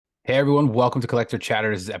Hey everyone, welcome to Collector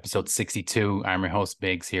Chatter. This is episode 62. I'm your host,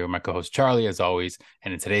 Biggs, here with my co-host Charlie, as always.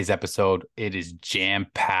 And in today's episode, it is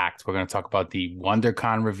jam-packed. We're going to talk about the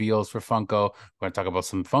WonderCon reveals for Funko. We're going to talk about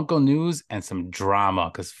some Funko news and some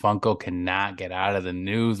drama, because Funko cannot get out of the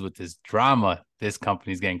news with this drama. This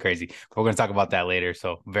company's getting crazy. But we're going to talk about that later,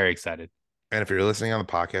 so very excited. And if you're listening on the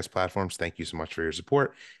podcast platforms, thank you so much for your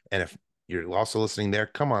support. And if you're also listening there,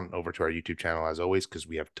 come on over to our YouTube channel as always, because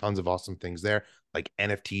we have tons of awesome things there, like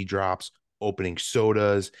NFT drops, opening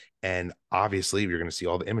sodas, and obviously you're going to see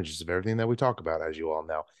all the images of everything that we talk about, as you all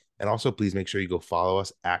know. And also, please make sure you go follow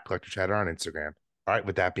us at Collector Chatter on Instagram. All right,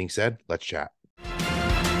 with that being said, let's chat.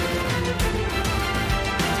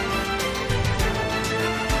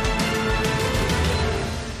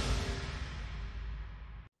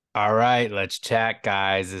 All right, let's chat,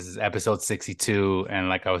 guys. This is episode 62. And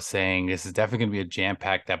like I was saying, this is definitely going to be a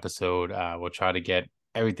jam-packed episode. We'll try to get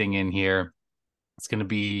everything in here. It's going to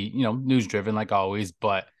be, news driven like always,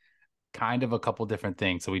 but kind of a couple different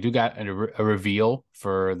things. So we do got a reveal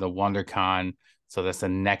for the WonderCon. So that's the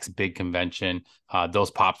next big convention.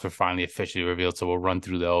 Those pops were finally officially revealed. So we'll run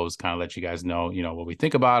through those, kind of let you guys know, what we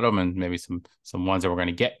think about them, and maybe some ones that we're going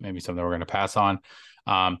to get, maybe some that we're going to pass on.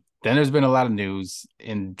 Then there's been a lot of news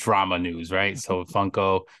in drama news, right? So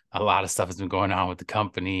Funko, a lot of stuff has been going on with the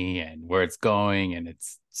company and where it's going and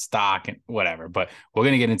its stock and whatever. But we're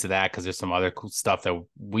going to get into that because there's some other cool stuff that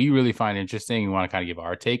we really find interesting. We want to kind of give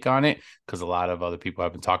our take on it because a lot of other people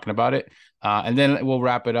have been talking about it. And then we'll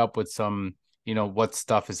wrap it up with some, what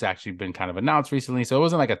stuff has actually been kind of announced recently. So it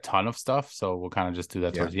wasn't like a ton of stuff. So we'll kind of just do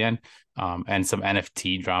that towards the end. And some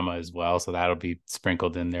NFT drama as well. So that'll be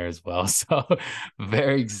sprinkled in there as well. So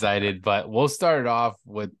very excited. But we'll start it off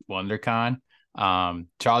with WonderCon.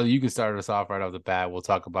 Charlie, you can start us off right off the bat. We'll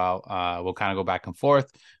talk about we'll kind of go back and forth,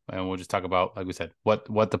 and we'll just talk about, like we said, what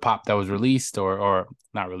the pop that was released or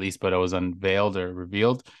not released, but it was unveiled or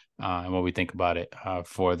revealed, and what we think about it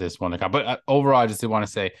for this WonderCon. But overall, I just did want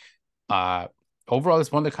to say, overall, this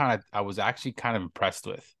WonderCon I was actually kind of impressed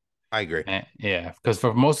with. I agree. Yeah, because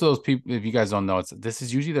for most of those people, if you guys don't know, this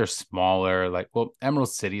is usually they're smaller. Like, well,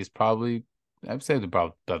 Emerald City is probably, I'd say they're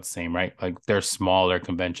about the same, right? Like they're smaller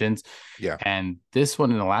conventions. Yeah. And this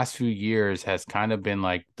one in the last few years has kind of been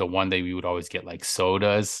like the one that we would always get like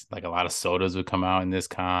sodas, like a lot of sodas would come out in this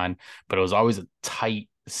con, but it was always a tight,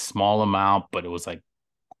 small amount, but it was like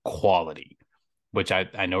quality, which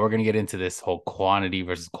I know we're going to get into this whole quantity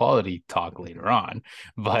versus quality talk later on.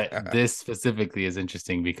 But this specifically is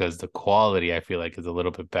interesting because the quality I feel like is a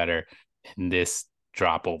little bit better in this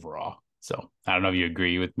drop overall. So I don't know if you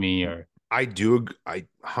agree with me or. I do. I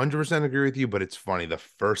 100% agree with you, but it's funny. The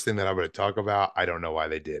first thing that I'm going to talk about, I don't know why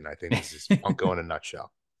they did. And I think this is Funko in a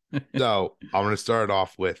nutshell. So I'm going to start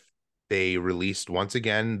off with they released once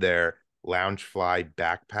again their Loungefly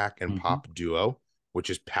backpack and pop duo, which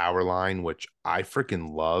is Powerline, which I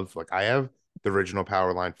freaking love. Like I have the original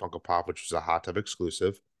Powerline Funko Pop, which was a Hot Tub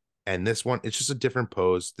exclusive. And this one, it's just a different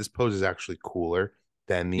pose. This pose is actually cooler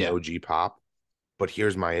than the OG Pop. But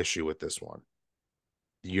here's my issue with this one.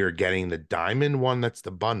 You're getting the diamond one that's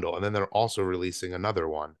the bundle, and then they're also releasing another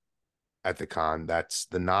one at the con that's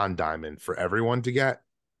the non-diamond for everyone to get,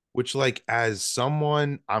 which, like, as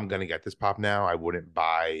someone, I'm gonna get this pop now. I wouldn't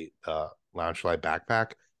buy a Loungefly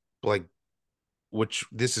backpack, but like, which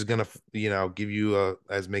this is gonna give you a,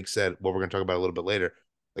 as Meg said, what we're gonna talk about a little bit later,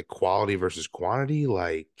 like quality versus quantity.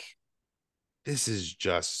 Like, this is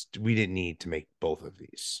just, we didn't need to make both of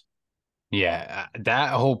these. Yeah,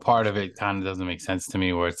 that whole part of it kind of doesn't make sense to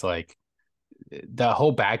me, where it's like the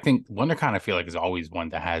whole bag thing. Wonder kind of feel like is always one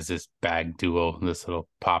that has this bag duo, this little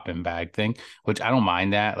pop in bag thing, which I don't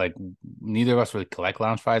mind that. Like neither of us really collect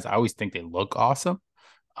Loungeflies. I always think they look awesome,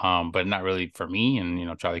 but not really for me.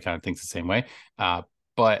 And Charlie kind of thinks the same way.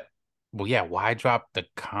 But well, yeah, why drop the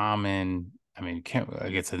common? I mean, you can't.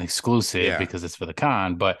 Like, it's an exclusive because it's for the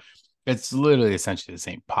con, but it's literally essentially the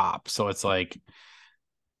same pop. So it's like,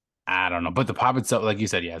 I don't know, but the pop itself, like you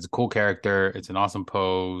said, yeah, it's a cool character. It's an awesome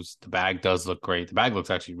pose. The bag does look great. The bag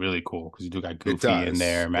looks actually really cool because you do got It Goofy in does.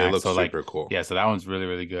 there, It Max. looks So like, super cool. yeah, so that one's really,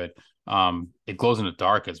 really good. It glows in the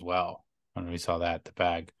dark as well. I don't know if you saw that, the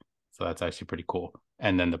bag. So that's actually pretty cool.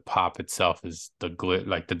 And then the pop itself is the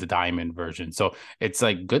like the diamond version. So it's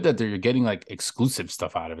like good that you're getting like exclusive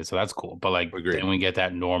stuff out of it. So that's cool. But like Agreed. then we get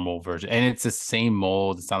that normal version, and it's the same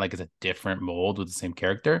mold. It's not like it's a different mold with the same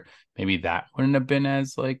character. Maybe that wouldn't have been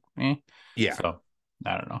as like, eh. Yeah. So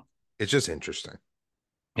I don't know. It's just interesting.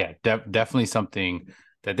 Yeah, definitely something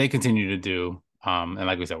that they continue to do. And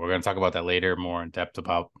like we said, we're going to talk about that later more in depth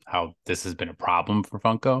about how this has been a problem for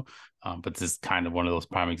Funko. But this is kind of one of those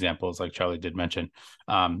prime examples, like Charlie did mention.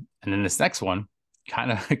 And then this next one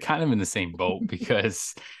kind of in the same boat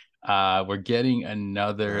because we're getting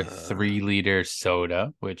another 3 liter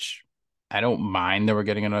soda, which I don't mind that we're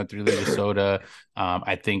getting another 3 liter soda.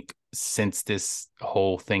 I think since this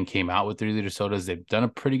whole thing came out with 3 liter sodas, they've done a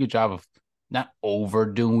pretty good job of not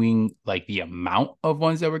overdoing like the amount of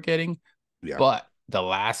ones that we're getting, Yeah. but the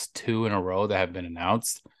last 2 in a row that have been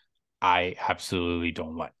announced, I absolutely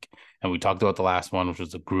don't like. And we talked about the last one, which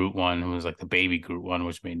was the Groot one. It was like the baby Groot one,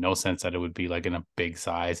 which made no sense that it would be like in a big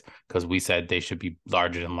size because we said they should be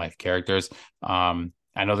larger than life characters.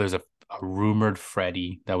 I know there's a rumored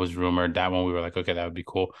Freddy that was rumored. That one we were like, okay, that would be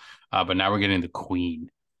cool. But now we're getting the Queen.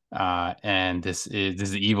 And this is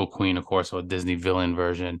the evil Queen, of course, so a Disney villain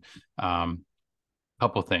version.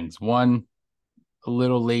 Couple things. One, a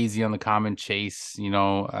little lazy on the common chase.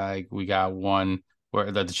 We got one where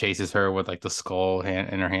the chases her with like the skull hand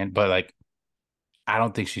in her hand, but like I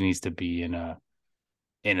don't think she needs to be like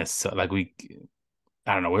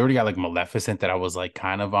I don't know. We already got like Maleficent that I was like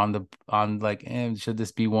kind of on like, should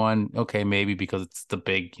this be one? Okay, maybe because it's the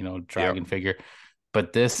big, Yep. dragon figure.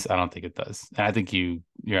 But this, I don't think it does. And I think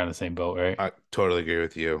you're on the same boat, right? I totally agree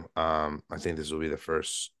with you. I think this will be the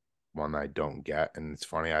first one that I don't get. And it's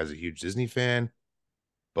funny, I was a huge Disney fan,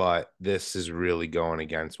 but this is really going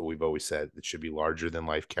against what we've always said. It should be larger than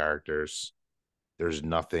life characters. There's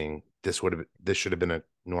nothing. This should have been a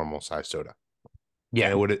normal size soda.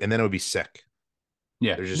 Yeah. And then it would be sick.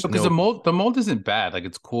 Yeah. There's just Because the mold isn't bad. Like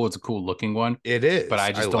it's cool. It's a cool looking one. it But is. I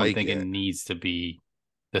I just don't like think it it. needs to be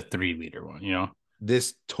the 3 liter one.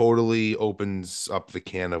 This totally opens up the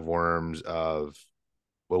can of worms of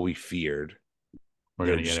what we feared. We're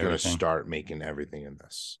They're gonna get just going to everything. start making everything in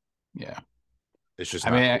this. Yeah. It's just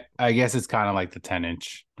I not mean, cool. I guess it's kind of like the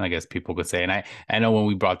 10-inch, I guess people could say. And I know when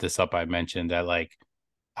we brought this up, I mentioned that like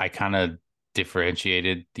I kind of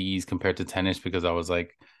differentiated these compared to 10-inch because I was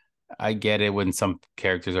like, I get it when some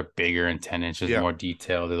characters are bigger and 10 inches Yeah. more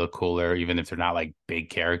detailed, they look cooler, even if they're not like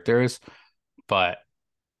big characters. But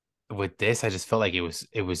with this, I just felt like it was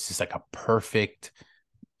just like a perfect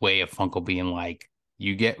way of Funko being like,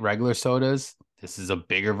 you get regular sodas. This is a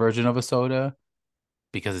bigger version of a soda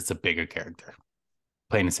because it's a bigger character.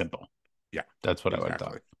 Plain and simple. Yeah. That's what I would Exactly.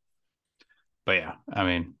 thought. But yeah, I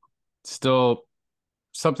mean, still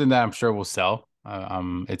something that I'm sure will sell.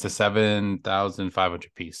 It's a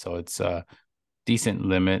 7,500 piece, so it's a decent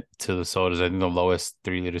limit to the sodas. I think the lowest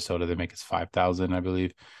 3 liter soda they make is 5,000, I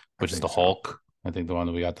believe, I which is think the so. Hulk. I think the one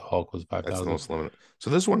that we got, the Hulk, was five That's the thousand. most limited. So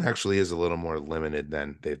this one actually is a little more limited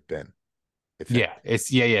than they've been, I think.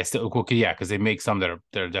 Yeah, yeah, still cool. Yeah, because they make some that are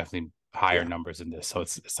definitely higher Yeah. numbers than this, so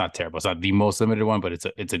it's not terrible. It's not the most limited one, but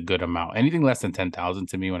it's a good amount. Anything less than 10,000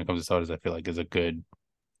 to me when it comes to sodas, I feel like is a good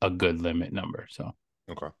limit number. So,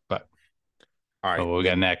 Okay. but All right. what we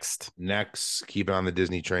got Then next? next, keep it on the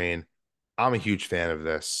Disney train. I'm a huge fan of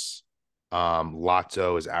this.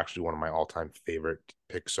 Lotso is actually one of my all-time favorite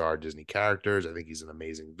Pixar Disney characters. I think he's an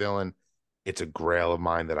amazing villain. It's a grail of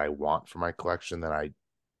mine that I want for my collection that I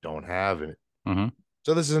don't have. And Mm-hmm.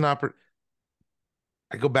 so this is an opportunity.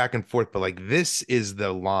 I go back and forth, but like this is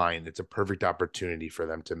the line. It's a perfect opportunity for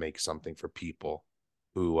them to make something for people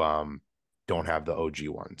who don't have the OG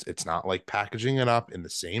ones. It's not like packaging it up in the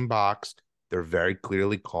same box. They're very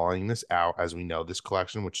clearly calling this out, as we know this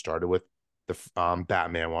collection, which started with the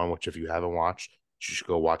Batman one, which if you haven't watched, you should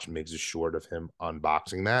go watch Migs' short of him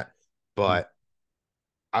unboxing that. But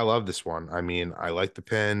I love this one. I mean, I like the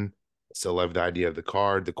pin. Still love the idea of the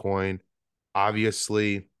card, the coin.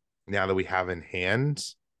 Obviously, now that we have in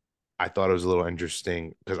hands, I thought it was a little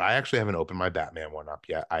interesting because I actually haven't opened my Batman one up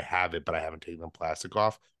yet. I have it, but I haven't taken the plastic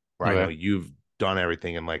off. Where I know Okay. you've done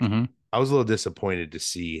everything, and like Mm-hmm. I was a little disappointed to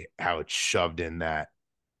see how it's shoved in that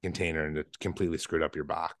container and it completely screwed up your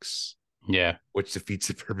box, Yeah. which defeats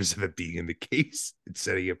the purpose of it being in the case and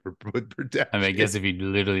setting it for I mean, I protection. guess if you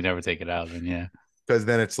literally never take it out, then yeah. Because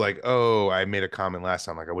then it's like, oh, I made a comment last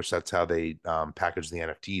time. Like, I wish that's how they package the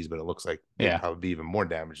NFTs, but it looks like they'd Yeah. probably be even more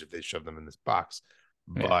damaged if they shoved them in this box.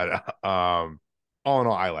 Yeah. But all in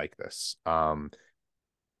all, I like this.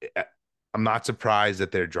 I- I'm not surprised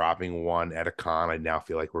that they're dropping one at a con. I now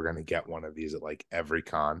feel like we're gonna get one of these at like every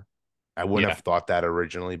con. I wouldn't Yeah. have thought that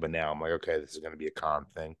originally, but now I'm like, okay, this is gonna be a con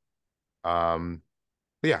thing. But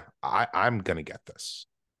yeah, I'm gonna get this.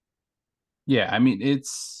 Yeah. I mean,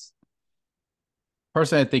 it's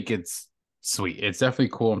personally, I think it's sweet. It's definitely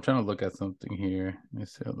cool. I'm trying to look at something here. Let me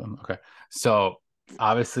see. Hold on. Okay. So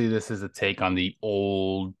obviously, this is a take on the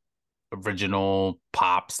old original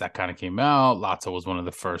pops that kind of came out. Lotso was one of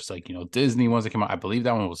the first, like, Disney ones that came out. I believe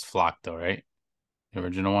that one was Flock, though, right? The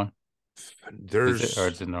original one. Is it, or There's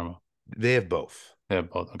is it normal? they have both. They have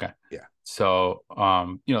both. Okay. Yeah. So,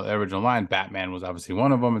 the original line, Batman was obviously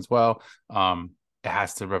one of them as well. It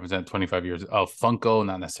has to represent 25 years of Funko,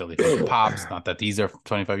 not necessarily Funko Pops. Not that these are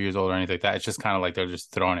 25 years old or anything like that. It's just kind of like they're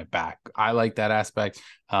just throwing it back. I like that aspect.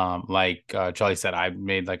 Charlie said, I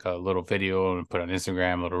made like a little video and put on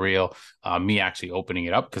Instagram, a little reel, me actually opening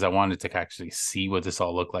it up because I wanted to actually see what this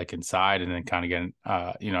all looked like inside and then kind of get,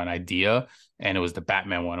 an idea. And it was the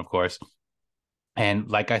Batman one, of course. And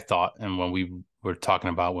like I thought, and when we were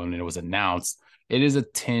talking about when it was announced, it is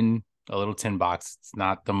a little tin box. It's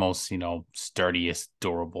not the most, sturdiest,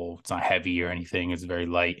 durable. It's not heavy or anything. It's very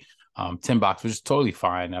light. Tin box, which is totally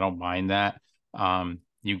fine. I don't mind that.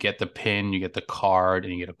 You get the pin, you get the card,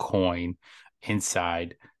 and you get a coin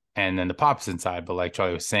inside, and then the pop's inside. But like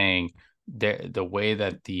Charlie was saying, the way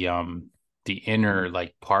that the inner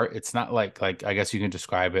like part, it's not like I guess you can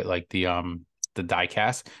describe it like the die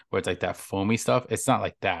cast where it's like that foamy stuff. It's not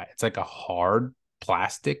like that. It's like a hard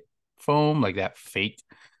plastic foam, like that fake,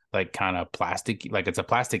 like kind of plastic, like it's a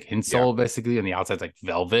plastic Yeah. insole basically, and the outside's like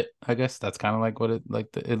velvet. I guess that's kind of like what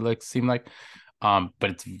it seemed like. But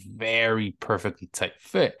it's very perfectly tight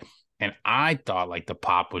fit. And I thought like the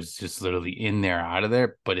pop was just literally in there, out of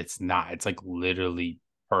there, but it's not. It's like literally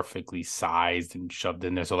perfectly sized and shoved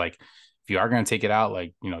in there. So like if you are gonna take it out,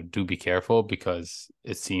 like do be careful because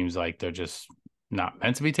it seems like they're just not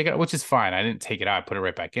meant to be taken out, which is fine. I didn't take it out. I put it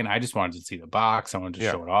right back in. I just wanted to see the box. I wanted to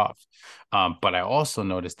Yeah. show it off. But I also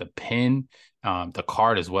noticed the pin, the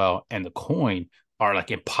card as well, and the coin are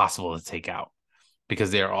like impossible to take out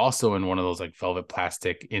because they're also in one of those like velvet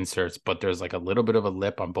plastic inserts, but there's like a little bit of a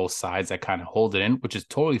lip on both sides that kind of hold it in, which is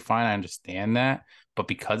totally fine. I understand that. But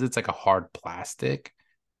because it's like a hard plastic,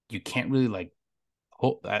 you can't really like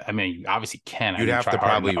I mean, you obviously can. I You'd didn't have try to hard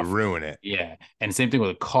probably enough. ruin it. Yeah. And same thing with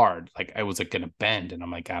a card. Like I was like gonna bend and I'm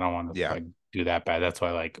like, I don't want to Yeah. like do that bad. That's why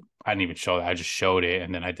like I didn't even show that. I just showed it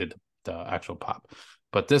and then I did the actual pop.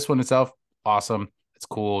 But this one itself, awesome. It's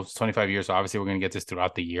cool. It's 25 years. So obviously we're gonna get this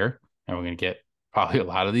throughout the year and we're gonna get probably a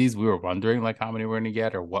lot of these. We were wondering like how many we're gonna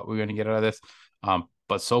get or what we're gonna get out of this.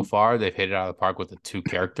 But so far they've hit it out of the park with the two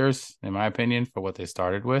characters, in my opinion, for what they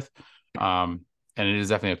started with. And it is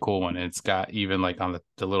definitely a cool one. And it's got even like on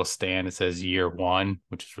the little stand, it says year one,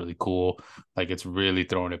 which is really cool. Like it's really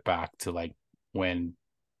throwing it back to like when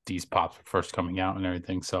these pops were first coming out and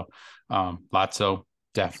everything. So, Lotso,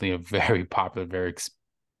 definitely a very popular,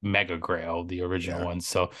 mega grail, the original Yeah. one.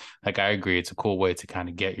 So, like, I agree. It's a cool way to kind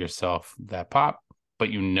of get yourself that pop, but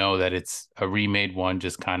that it's a remade one,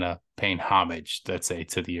 just kind of paying homage, let's say,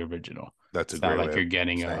 to the original. That's a It's not great like way you're of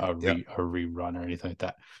getting saying it. Yep. a rerun or anything like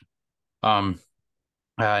that. Um,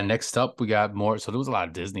 Next up, we got more. So there was a lot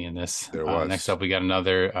of Disney in this. There Next was. up, we got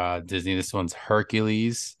another Disney. This one's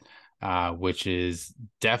Hercules, which is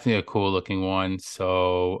definitely a cool looking one.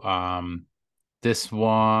 So this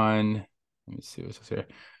one, let me see what's here.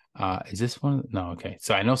 Is this one? No, okay.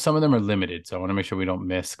 So I know some of them are limited, so I want to make sure we don't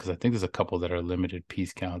miss because I think there's a couple that are limited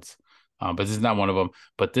piece counts. But this is not one of them.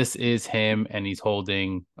 But this is him, and he's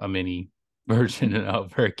holding a mini version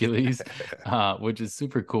of Hercules, which is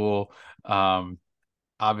super cool.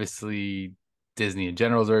 Obviously Disney in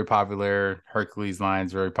general is very popular. Hercules line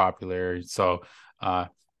is very popular. So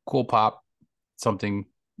cool pop, something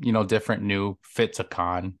different, new, fits a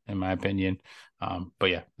con in my opinion.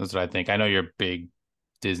 But yeah, that's what I think. I know you're a big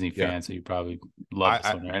Disney Yeah. fan, so you probably love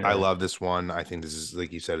this I, one, right? I Or love this one. I think this is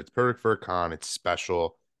like you said, it's perfect for a con. It's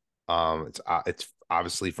special. It's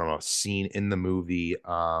obviously from a scene in the movie.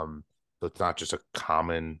 So it's not just a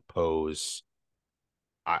common pose.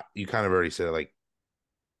 You kind of already said it, like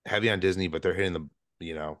heavy on Disney, but they're hitting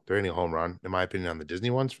a home run in my opinion on the Disney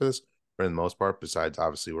ones for this for the most part. Besides,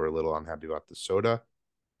 obviously, we're a little unhappy about the soda,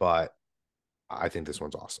 but I think this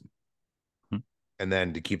one's awesome. And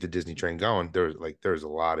then to keep the Disney train going, there's a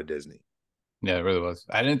lot of Disney. yeah, it really was.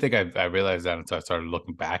 I didn't think I realized that until I started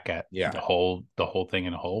looking back at Yeah, the whole thing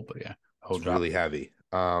in a whole. But yeah, the whole it's drop. really heavy.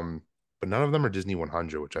 But none of them are Disney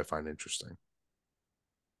 100, which I find interesting.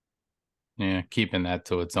 Yeah, keeping that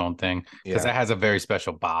to its own thing because Yeah, that has a very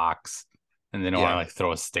special box, and they don't want to yeah. like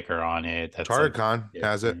throw a sticker on it. That's like Target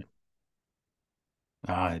has it. different.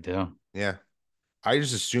 Oh, I do. Yeah, I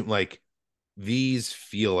just assume like these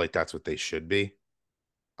feel like that's what they should be.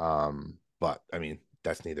 But I mean,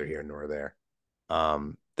 that's neither here nor there.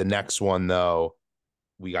 The next one though,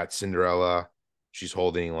 we got Cinderella. She's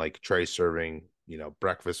holding like tray serving,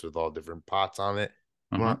 breakfast with all different pots on it.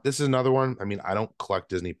 Hmm. This is another one. I mean, I don't collect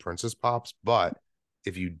Disney Princess Pops, but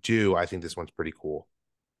if you do, I think this one's pretty cool.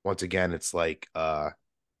 Once again, it's like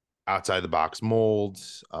outside the box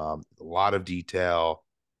molds, a lot of detail,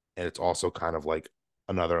 and it's also kind of like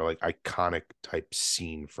another like iconic type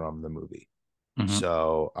scene from the movie. Mhm.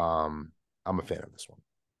 So I'm a fan of this one.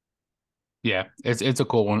 Yeah, it's a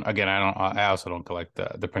cool one. Again, I also don't collect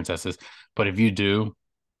the princesses, but if you do,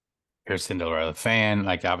 you're a Cinderella fan.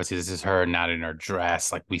 Like obviously this is her not in her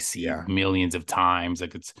dress like we see Yeah. millions of times.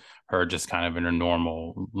 Like it's her just kind of in her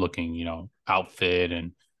normal looking, outfit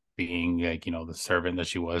and being like, the servant that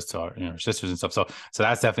she was to her sisters and stuff. So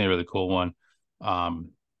that's definitely a really cool one.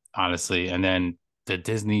 Um, honestly. And then the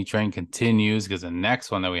Disney train continues because the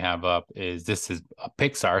next one that we have up is this is a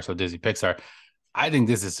Pixar, so Disney Pixar. I think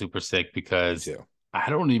this is super sick Me because too. I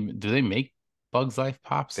don't even do they make Bugs Life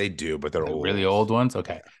pops? They do, but they're Like really old. old ones?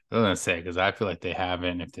 Okay. Yeah. I was gonna say because I feel like they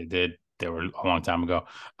haven't. If they did, they were a long time ago.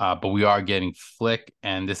 But we are getting Flick,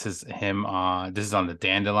 and this is him. This is on the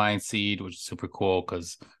Dandelion Seed, which is super cool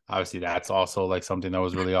because obviously that's also like something that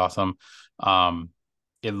was really awesome. Um,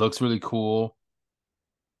 it looks really cool.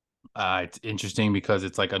 It's interesting because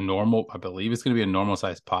it's like a normal. I believe it's gonna be a normal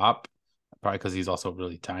size pop, probably because he's also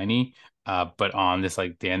really tiny. But on this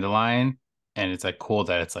like dandelion, and it's like cool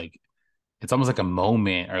that it's almost like a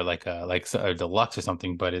moment or like a deluxe or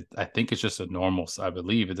something, but I think it's just a normal. I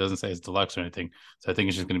believe it doesn't say it's deluxe or anything, so I think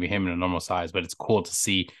it's just going to be him in a normal size. But it's cool to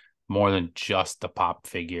see more than just the pop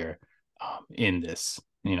figure in this,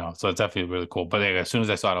 So it's definitely really cool. But like, as soon as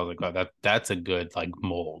I saw it, I was like, "Oh, that's a good like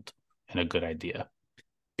mold and a good idea."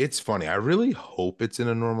 It's funny. I really hope it's in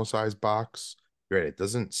a normal size box. Great. It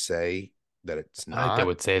doesn't say that it's I like they not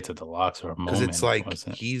would say it's a deluxe or a because it's moment, like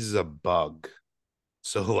wasn't it? he's a bug.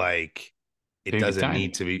 So like So it he'd be doesn't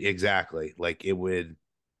need tiny. to be exactly like it would.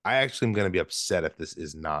 I actually am going to be upset if this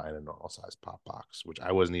is not in a normal size pop box, which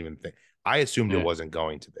I wasn't even think. I assumed it Yeah, wasn't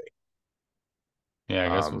going to be. yeah. I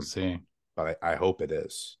guess we'll Um, see. but I hope it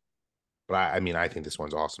is. But I mean, I think this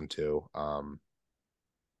one's awesome too.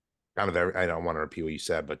 Kind of I don't want to repeat what you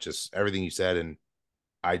said, but just everything you said, and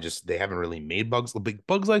they haven't really made Bugs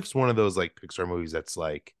Life is one of those like Pixar movies that's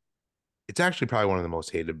like it's actually probably one of the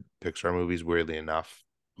most hated Pixar movies, weirdly enough.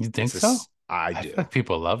 You It's think so? this I I feel do. like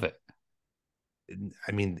people love it.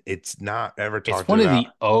 I mean, it's not ever It's talked one of about.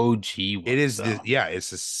 the OG It ones, is though. yeah, it's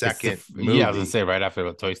the It's the second yeah, I was gonna movie say right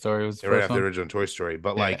after Toy Story was the right first after the one. original Toy Story,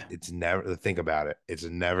 but like Yeah, it's never think about it. It's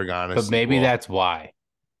never gotten a but maybe sequel. that's why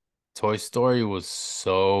Toy Story was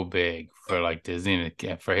so big for like Disney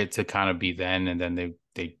and for it to kind of be then, and then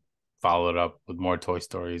they followed up with more Toy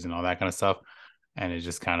Stories and all that kind of stuff, and it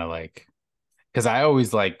just kind of like because I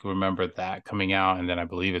always like remember that coming out, and then I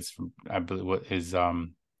believe it's from I believe what is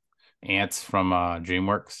Ants from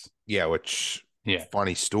DreamWorks. Yeah, which Yeah.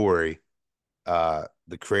 funny story.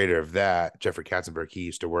 The creator of that, Jeffrey Katzenberg, he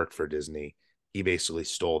used to work for Disney. He basically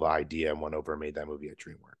stole the idea and went over and made that movie at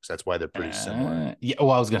DreamWorks. That's why they're pretty similar. Yeah,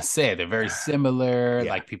 well, I was gonna say they're very similar.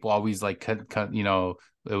 Yeah, Like people always like cut,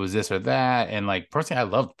 it was this or that. And like personally, I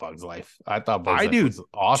loved Bugs Life. I thought Bugs I Life do was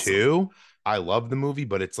awesome. too. I love the movie,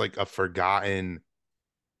 but it's like a forgotten.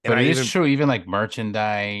 And But I it is even true, even like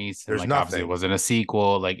merchandise and there's like obviously it nothing. wasn't a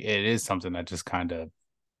sequel. Like it is something that just kind of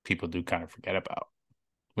people do kind of forget about,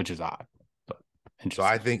 which is odd, but So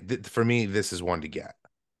I interesting. think that for me, this is one to get.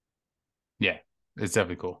 Yeah, it's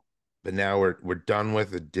definitely cool. But now we're done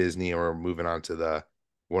with the Disney and we're moving on to the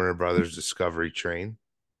Warner Brothers Discovery train.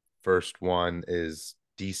 First one is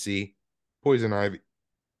DC, Poison Ivy,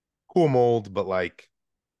 cool mold, but like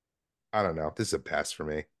I don't know. This is a pass for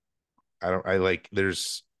me. I like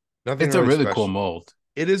there's nothing It's a really really cool special. mold.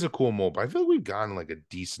 It is a cool mold, but I feel like we've gotten like a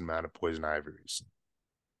decent amount of Poison Ivy recently.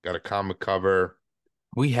 Got a comic cover.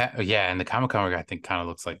 We have yeah, and the Comic Con I think kind of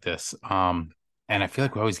looks like this. And I feel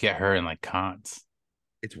like we always get her in like cons.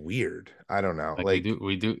 It's weird. I don't know. Like Like,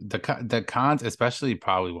 we do the cons, especially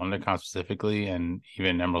probably WonderCon specifically, and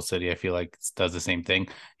even Emerald City. I feel like does the same thing.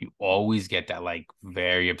 You always get that like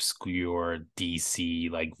very obscure DC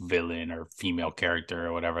like villain or female character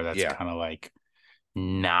or whatever. That's yeah. kind of like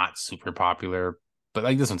not super popular, but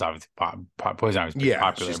like this one's obviously Poison Ivy's pretty Yeah,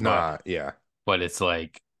 popular, she's but not. Yeah. it's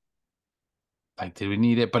like, did we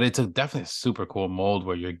need it? But it's a definitely a super cool mold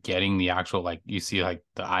where you're getting the actual like you see like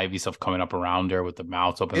the ivy stuff coming up around her with the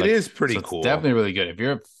mouths open, It like is pretty so it's cool. definitely really good. If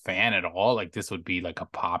you're a fan at all, like this would be like a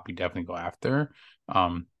pop you definitely go after.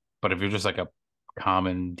 But if you're just like a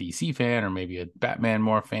common DC fan or maybe a Batman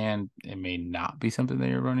more fan, it may not be something that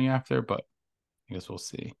you're running after, but I guess we'll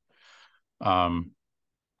see. Um,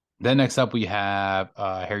 then next up we have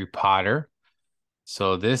Harry Potter.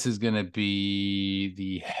 So this is gonna be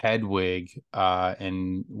the Hedwig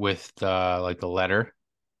and with the like the letter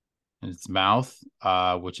in its mouth,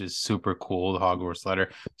 which is super cool, the Hogwarts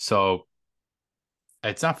letter. So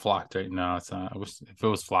it's not flocked right now. It's not. I wish if it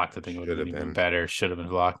was flocked, I think it would have Should been have even been. better. Should have been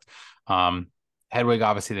flocked. Um, Hedwig,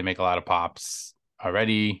 obviously, they make a lot of pops.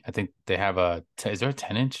 already. I think they have is there a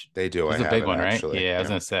 10-inch? They do. I There's a have big it one, right? actually. Yeah, I was Yeah.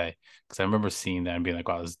 gonna say because I remember seeing that and being like,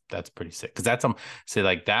 wow, that's pretty sick. Because that's say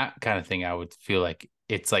like that kind of thing. I would feel like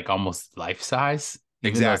it's like almost life size,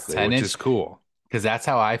 even though it's Exactly, ten which is inch. cool. Because that's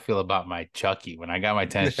how I feel about my Chucky. When I got my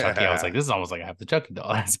 10-inch Chucky, I was like, this is almost like I have the Chucky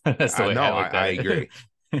doll. That's the I way know. I I, looked I at agree.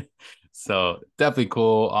 it. So definitely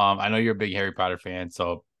cool. I know you're a big Harry Potter fan,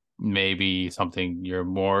 so maybe something you're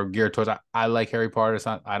more geared towards. I like Harry Potter. It's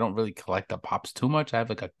not, I don't really collect the pops too much. I have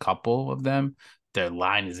like a couple of them. Their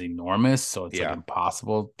line is enormous, so it's like Yeah.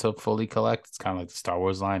 impossible to fully collect. It's kind of like the Star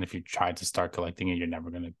Wars line. If you try to start collecting it, you're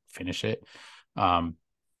never going to finish it. Um,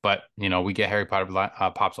 but we get Harry Potter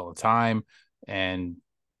pops all the time, and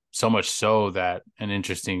so much so that an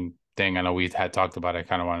interesting thing I know we had talked about. I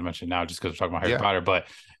kind of want to mention now just because we're talking about Harry Yeah. Potter, but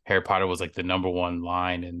Harry Potter was like the number one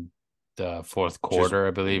line in the fourth Which is quarter,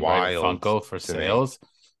 I believe, right, of wild Funko for to me. sales,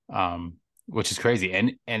 which is crazy.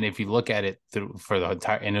 And if you look at it through for the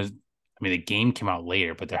entire, and I mean, the game came out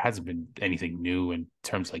later, but there hasn't been anything new in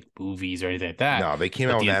terms of like movies or anything like that. No, they came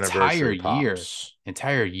But out the with anniversary pops.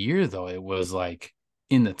 entire year though, it was like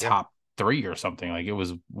in the Yeah. top three or something. Like it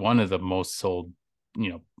was one of the most sold, you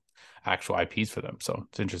know, actual IPs for them. So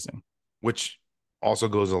it's interesting. Which also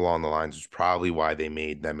goes along the lines, which is probably why they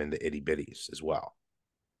made them into itty bitties as well.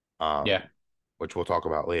 Yeah. Um, which we'll talk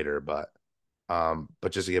about later. But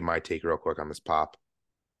just to get my take real quick on this pop,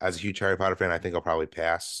 as a huge Harry Potter fan, I think I'll probably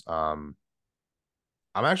pass. I'm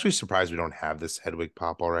actually surprised we don't have this Hedwig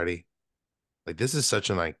pop already. Like this is such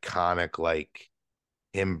an iconic, like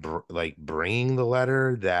like bringing the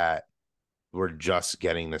letter that we're just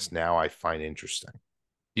getting this now. I find interesting.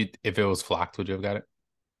 If it was flocked, would you have got it?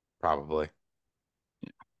 Probably.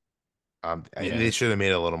 Yeah. They should have made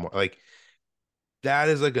it a little more like that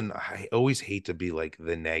is like I always hate to be like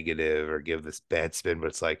the negative or give this bad spin, but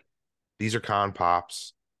it's like these are con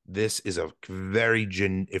pops. This is a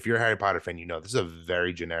if you're a Harry Potter fan, this is a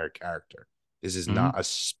very generic character. This is Hmm. not a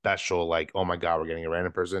special like, oh my God, we're getting a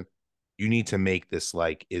random person. You need to make this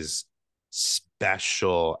like as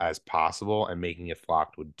special as possible, and making it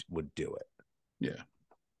flocked would do it. Yeah.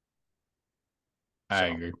 I So,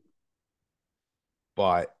 agree.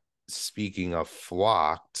 but speaking of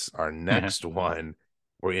flocked, our next one,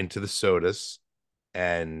 we're into the sodas,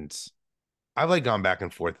 and I've like gone back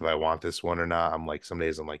and forth if I want this one or not. I'm like, some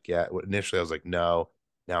days I'm like, yeah. Initially, I was like, no.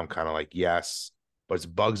 Now I'm kind of like, yes. But it's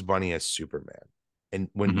Bugs Bunny as Superman. And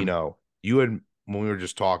when Hmm. you had when we were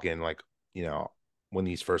just talking, like, when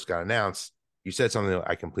these first got announced, you said something that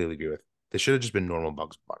I completely agree with. They should have just been normal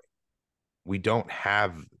Bugs Bunny. We don't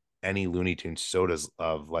have any Looney Tunes sodas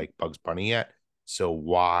of like Bugs Bunny yet. So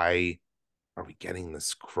why are we getting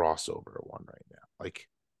this crossover one right now? Like,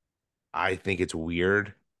 I think it's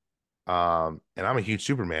weird. And I'm a huge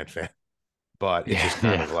Superman fan, but it's Yeah. just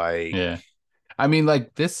kind Yeah. of like Yeah. I mean,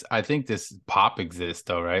 like this, I think this pop exists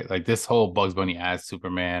though, right? Like this whole Bugs Bunny as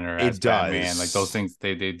Superman or as it Batman, like those does. things,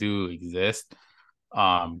 they do exist.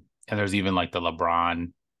 And there's even like the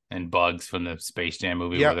LeBron and Bugs from the Space Jam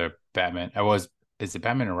movie where Yep, they're Batman. Is it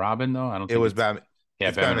Batman and Robin though? I don't it think was it's, Batman. yeah,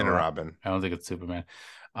 It's Batman Batman and and Robin. I don't think it's Superman.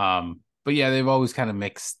 But yeah, they've always kind of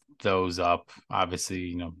mixed those up.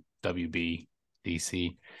 Obviously, WB,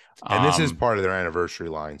 DC. And this is Um, part of their anniversary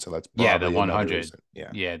line, so that's yeah, the probably another 100. reason.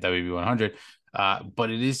 Yeah. Yeah, WB 100.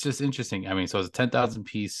 But it is just interesting. I mean, so it's a 10,000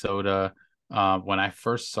 piece soda. When I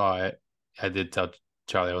first saw it, I did tell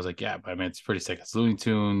Charlie, I was like, yeah, but I mean, it's pretty sick. It's Looney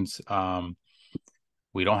Tunes.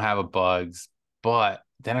 We don't have a Bugs, but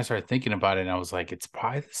then I started thinking about it and I was like, it's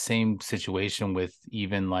probably the same situation with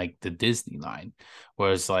even like the Disney line,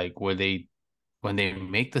 where it's like when they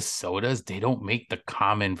make the sodas, they don't make the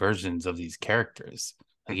common versions of these characters.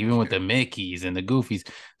 Like even with the Mickeys and the Goofies,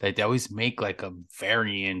 they always make like a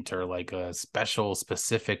variant or like a special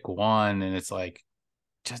specific one. And it's like,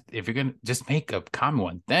 just if you're gonna just make a common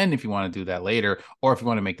one, then if you want to do that later, or if you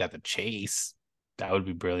want to make that the chase, that would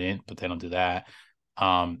be brilliant. But they don't do that.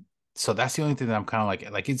 Um, so that's the only thing that I'm kind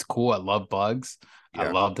of like it's cool. I love bugs. I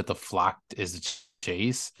Yeah. love that the flock is the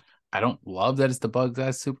chase. I don't love that it's the bugs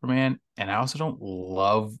as Superman, and I also don't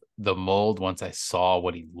love the mold. Once I saw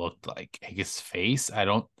what he looked like, his face, I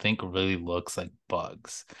don't think really looks like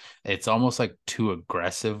bugs. It's almost like too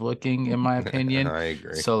aggressive looking, in my opinion. I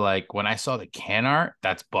agree. So like when I saw the can art,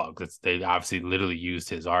 that's bugs. They obviously literally used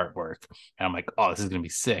his artwork, and I'm like, oh, this is gonna be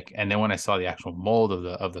sick. And then when I saw the actual mold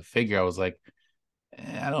of the figure, I was like,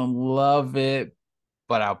 I don't love it,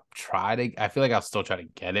 but I'll try to. I feel like I'll still try to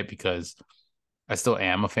get it because I still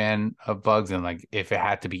am a fan of Bugs, and like if it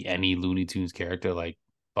had to be any Looney Tunes character, like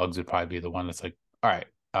Bugs would probably be the one that's like, all right,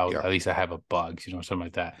 Yeah. at least I have a Bugs, something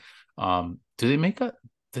like that. Do they make a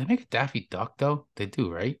Daffy Duck though? They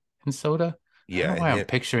do, right? In soda, I don't Yeah, know and why I'm him,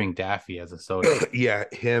 picturing Daffy as a soda. yeah,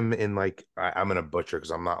 him in like I'm gonna butcher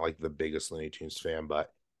because I'm not like the biggest Looney Tunes fan,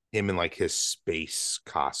 but him in like his space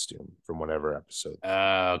costume from whatever episode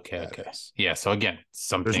Okay, that okay. is. Yeah, so again,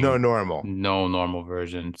 There's no something normal. no normal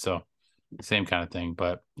version. So same kind of thing.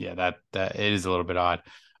 But yeah, that it is a little bit odd.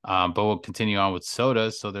 But we'll continue on with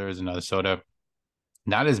sodas. So there is another soda.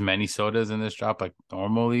 Not as many sodas in this drop like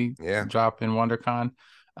normally Yeah. drop in WonderCon.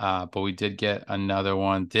 But we did get another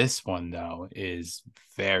one. This one though is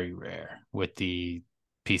very rare with the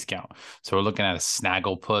piece count. So we're looking at a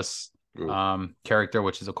Snagglepuss Ooh. character,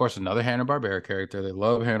 which is of course another Hanna-Barbera character. They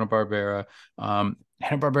love Hanna-Barbera.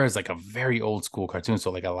 Hanna-Barbera is like a very old school cartoon.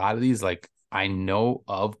 So like a lot of these, like I know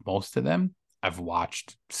of most of them. I've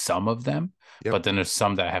watched some of them, Yep. but then there's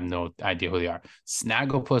some that I have no idea who they are.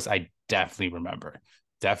 Snagglepuss, I definitely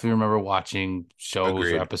remember watching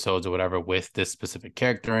shows or Agreed. episodes or whatever with this specific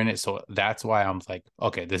character in it. So that's why I'm like,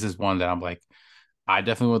 okay, this is one that I'm like, I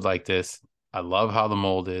definitely would like this. I love how the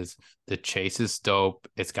mold is. The chase is dope.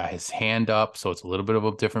 It's got his hand up, so it's a little bit of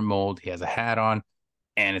a different mold. He has a hat on,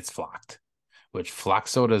 and it's flocked, which flock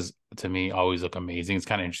sodas to me always look amazing. It's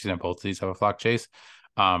kind of interesting that both of these have a flock chase.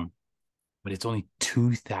 Um, but it's only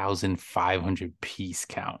 2,500 piece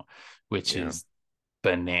count, which Yeah. is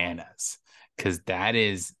bananas because that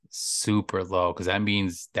is super low because that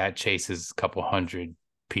means that chase is a couple hundred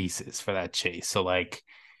pieces for that chase. So like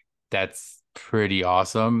that's pretty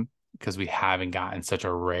awesome because we haven't gotten such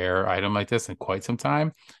a rare item like this in quite some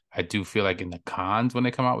time. I do feel like in the cons when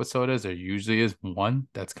they come out with sodas, there usually is one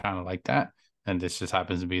that's kind of like that, and this just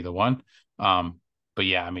happens to be the one. But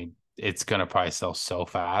yeah, I mean, it's gonna probably sell so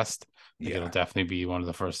fast. Like it'll Yeah. definitely be one of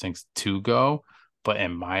the first things to go. But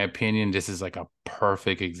in my opinion, this is like a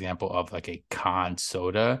perfect example of like a con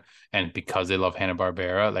soda. And because they love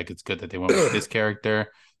Hanna-Barbera, like it's good that they went with this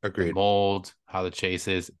character, the Agreed. mold, how the chase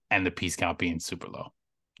is, and the piece count being super low.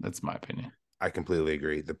 That's my opinion. I completely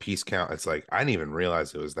agree. The piece count, it's like I didn't even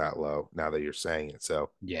realize it was that low now that you're saying it.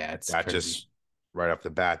 So Yeah, it's that crazy. just right off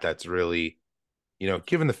the bat, that's really,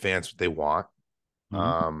 giving the fans what they want. Mhm.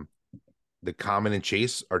 Um, the common and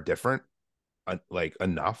chase are different, like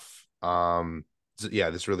enough. So yeah,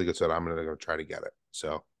 this is really good. So I'm gonna go try to get it.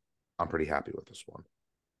 So I'm pretty happy with this one.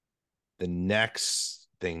 The next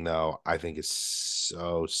thing though, I think is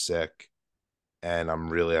so sick, and I'm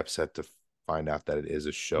really upset to find out that it is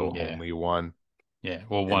a show Yeah. only one. Yeah.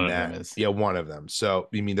 Well, one And of them that, is. yeah, one of them. So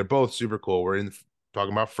I mean, they're both super cool. We're in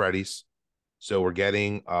talking about Freddy's. So we're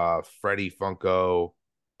getting Freddy Funko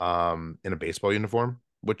in a baseball uniform,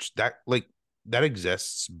 which that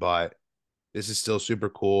exists, but this is still super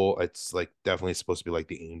cool. It's like definitely supposed to be like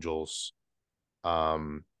the Angels.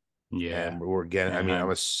 Um Yeah. and we're getting, I mean, I'm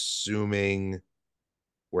Anaheim. assuming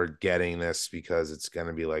we're getting this because it's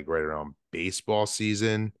gonna be like right around baseball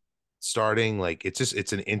season starting. Like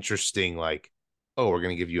it's an interesting like, oh, we're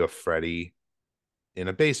gonna give you a Freddy in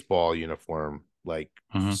a baseball uniform. Like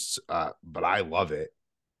Hmm. but I love it.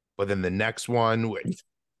 But then the next one,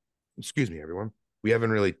 excuse me, everyone, we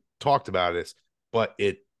haven't really talked about this, but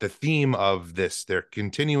the theme of this, they're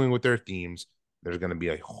continuing with their themes. There's going to be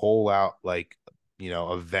a whole out like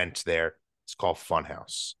event there. It's called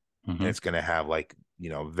Funhouse, and Hmm. it's going to have like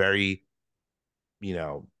very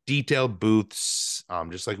detailed booths,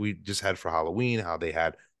 just like we just had for Halloween, how they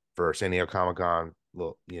had for San Diego Comic Con.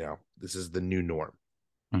 Well, this is the new norm,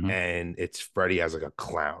 Hmm. and it's Freddy as like a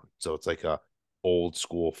clown. So it's like a old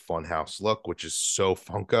school funhouse look, which is so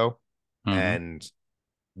Funko. Hmm. And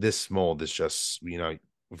this mold is just,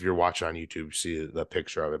 if you're watching on YouTube, you see the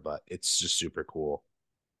picture of it, but it's just super cool.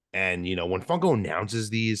 And when Funko announces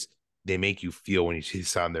these, they make you feel when you see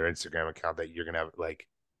this on their Instagram account that you're gonna have like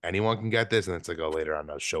anyone can get this, and it's like, oh, later on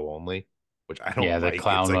a show only, which I Yeah, don't the like. It's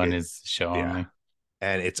clown like one it, is show yeah, only.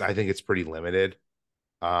 and I think it's pretty limited.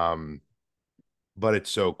 Um, but it's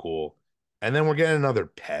so cool. And then we're getting another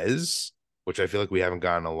Pez, which I feel like we haven't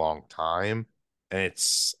gotten in a long time. And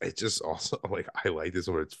it's just also like I like this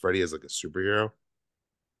one. It's Freddy as like a superhero.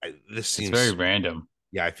 This It's very seems, random.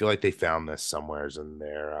 yeah. I feel like they found this somewheres in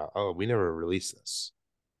there. Oh, we never released this.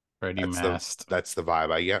 Freddy That's the masked. that's the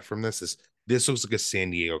vibe I get from this. This looks like a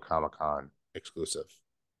San Diego Comic Con exclusive,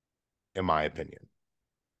 in my opinion.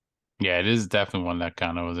 Yeah, it is definitely one that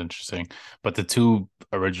kind of was interesting. But the two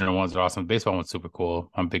original ones are awesome. The baseball one's super cool.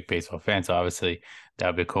 I'm a big baseball fan, so obviously that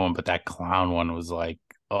would be cool. But that clown one was like,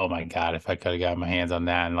 oh my God, if I could have got my hands on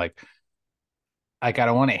that. And like I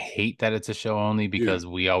don't want to hate that it's a show only Dude, because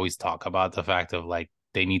we always talk about the fact of like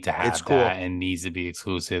they need to it's have that cool. and needs to be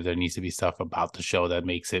exclusive. There needs to be stuff about the show that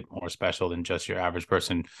makes it more special than just your average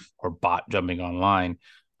person or bot jumping online.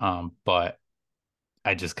 But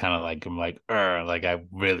I just kind of like, I'm like I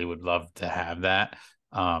really would love to have that.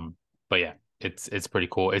 But yeah, it's pretty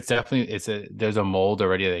cool. It's definitely there's a mold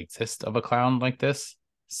already that exists of a clown like this,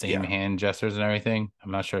 same Yeah, hand gestures and everything.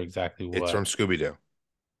 I'm not sure exactly it's from what. Scooby Doo.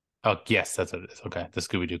 Oh, yes, that's what it is. Okay, the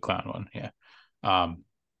Scooby Doo clown one. Yeah. Um,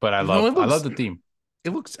 but No, I love the theme.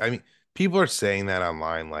 it looks. I mean, people are saying that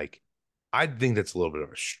online. Like, I think that's a little bit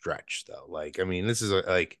of a stretch, though. Like, I mean, this is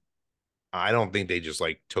like, I don't think they just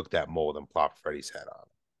like took that mold and plopped Freddy's head on.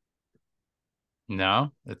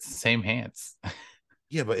 No, it's the same hands.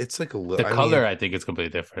 Yeah, but it's like a little. The I mean, color, I think, is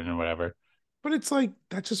completely different and whatever. but it's like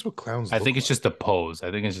that's just what clowns I look think it's like. just a pose.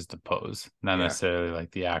 I think it's just a pose, not Yeah, necessarily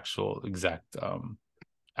like the actual exact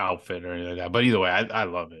outfit or anything like that. But either way, I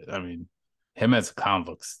love it. I mean, him as a clown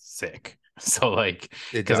looks sick. So like,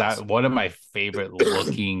 it because I does. one of my favorite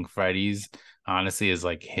looking Freddy's, honestly, is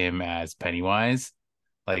like him as Pennywise.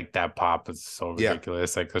 Like that pop is so Yeah,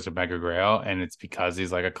 ridiculous, like such a mega grail, and it's because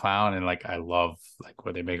he's like a clown, and like I love like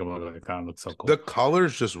where they make him look like a clown. It looks so the cool.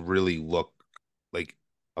 colors just really look like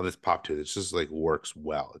oh, this pop too. It's just like works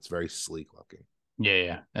well. It's very sleek looking. Yeah,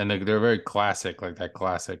 yeah, and they're very classic, like that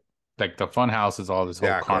classic. Like the fun house is all this whole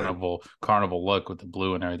Exactly. carnival look with the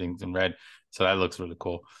blue and everything's in red, so that looks really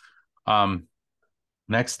cool. Um,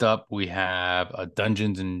 Next up, we have a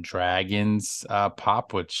Dungeons and Dragons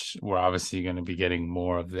pop, which we're obviously going to be getting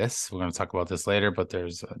more of this. We're going to talk about this later, but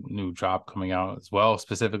there's a new drop coming out as well,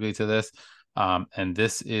 specifically to this. And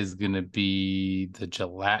this is going to be the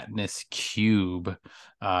gelatinous cube,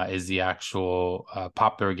 is the actual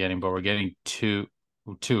pop that we're getting, but we're getting two,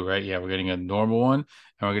 right? Yeah, we're getting a normal one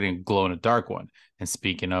and we're getting a glow in the dark one. And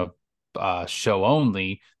speaking of show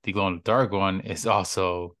only, the glow in the dark one is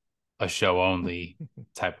also a show only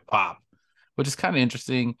type of pop, which is kind of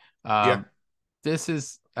interesting. Yeah. This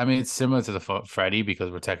is, I mean, it's similar to the Freddy because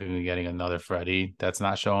we're technically getting another Freddy that's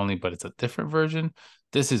not show only, but it's a different version.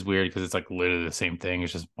 This is weird because it's like literally the same thing.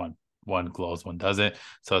 It's just one glows, one doesn't.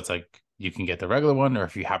 So it's like you can get the regular one, or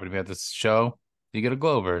if you happen to be at this show, you get a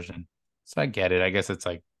glow version. So I get it. I guess it's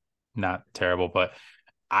like not terrible, but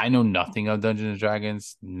I know nothing of Dungeons and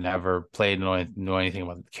Dragons, never played, know anything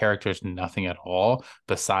about the characters, nothing at all,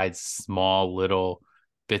 besides small little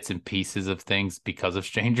bits and pieces of things because of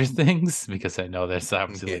Stranger Things, because I know there's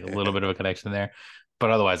obviously like a little Yeah. bit of a connection there.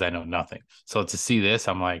 But otherwise I know nothing. So to see this,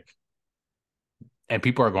 I'm like, and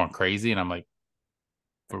people are going crazy, and I'm like,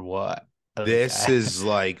 for what? Like This is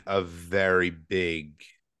like a very big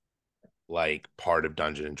like part of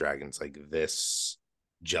Dungeons and Dragons, like this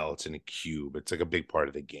gelatin cube. It's like a big part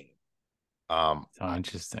of the game. so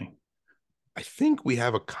interesting. I think we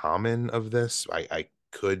have a common of this. I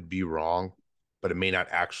could be wrong, but it may not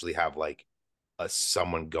actually have like a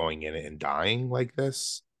someone going in it and dying like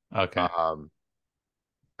this. Okay. Um,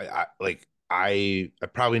 I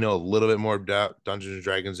probably know a little bit more about Dungeons and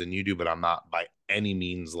Dragons than you do, but I'm not by any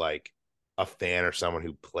means like a fan or someone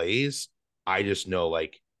who plays. I just know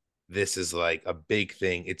like this is like a big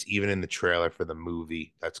thing. It's even in the trailer for the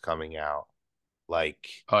movie that's coming out. Like,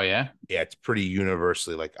 Oh yeah. yeah, it's pretty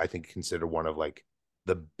universally like I think considered one of like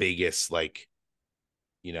the biggest like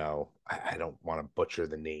I don't want to butcher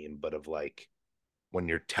the name, but of like when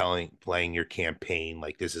you're playing your campaign,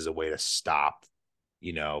 like this is a way to stop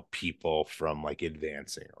people from like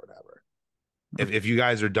advancing or whatever. If you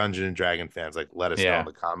guys are Dungeon and Dragon fans, like let us know in Yeah.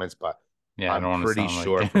 the comments. But Yeah. I I'm don't want to pretty sound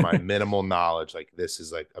sure from my like minimal knowledge, like this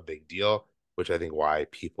is like a big deal, which I think why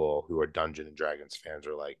people who are Dungeon and Dragons fans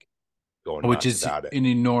are like going which nuts is about it. an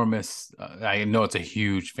enormous. I know it's a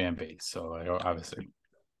huge fan base, so like, obviously,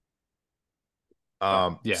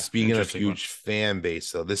 but yeah, Speaking of interesting one. huge fan base,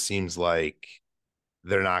 so this seems like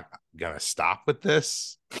they're not gonna stop with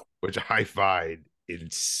this, which I find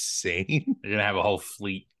insane. You're gonna have a whole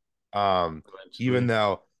fleet Um, even eventually.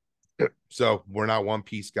 though so we're not One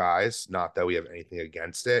Piece guys, not that we have anything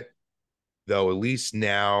against it, though at least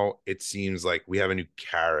now it seems like we have a new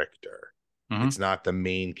character. Hmm. It's not the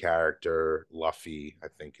main character, Luffy, I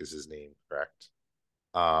think is his name, correct?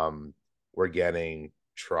 We're getting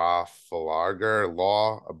Trafalgar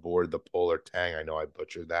Law aboard the Polar Tang. I know I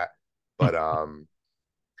butchered that, but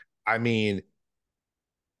I mean,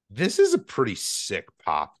 this is a pretty sick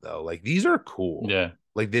pop though. Like these are cool. Yeah,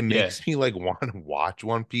 Like it yeah, makes me like want to watch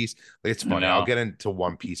One Piece. Like it's I funny. I'll know. get into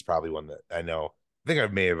One Piece probably one that I know. I think I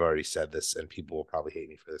may have already said this, and people will probably hate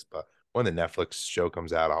me for this, but when the Netflix show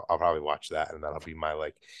comes out, I'll probably watch that, and that'll be my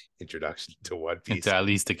like introduction to One Into Piece. at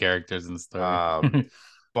least the characters in the story. Um,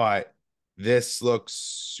 but this looks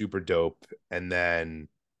super dope. And then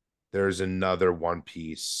there's another One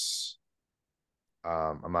Piece.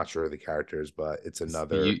 I'm not sure of the characters, but it's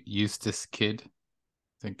another. Eustace Kid.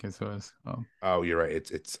 think it was. Oh, Oh, you're right.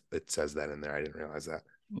 It says that in there. I didn't realize that.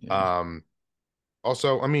 yeah. Um,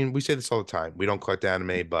 Also, I mean, we say this all the time. We don't collect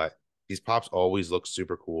anime, but these pops always look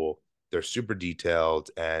super cool. They're super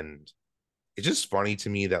detailed, and it's just funny to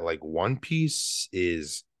me that like One Piece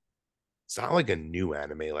is it's not like a new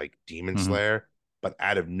anime like Demon Hmm. Slayer, but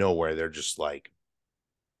out of nowhere they're just like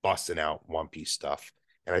busting out One Piece stuff.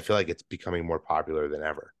 And I feel like it's becoming more popular than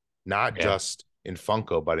ever. Not Yeah. just in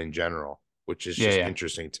Funko, but in general, which is Yeah. just Yeah.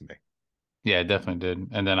 interesting to me. Yeah, it definitely did.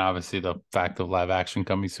 And then obviously the fact of live action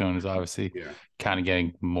coming soon is obviously Yeah. kind of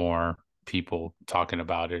getting more people talking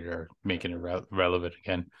about it or making it relevant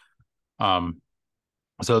again. Um,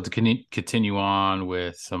 so to continue on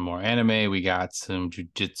with some more anime, we got some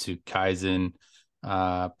Jujutsu Kaisen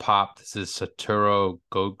pop. This is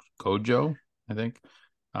Gojo, I think.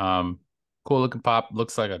 Um, cool looking pop.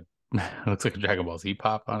 Looks like a looks like a Dragon Ball Z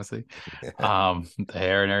pop, honestly. The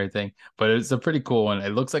hair and everything. But it's a pretty cool one. It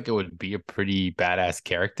looks like it would be a pretty badass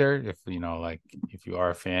character if like if you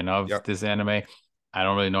are a fan of Yep. this anime. I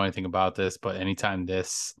don't really know anything about this, but anytime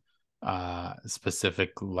this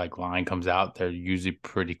specific like line comes out, they're usually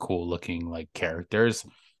pretty cool looking like characters.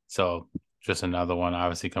 So just another one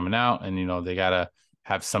obviously coming out, and they gotta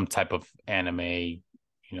have some type of anime,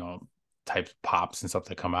 type pops and stuff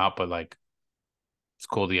that come out, but like it's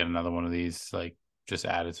cool to get another one of these like just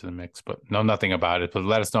added to the mix, but know nothing about it. But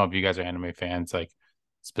let us know if you guys are anime fans, like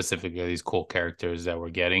specifically these cool characters that we're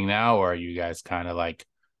getting now, or are you guys kind of like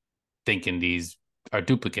thinking these are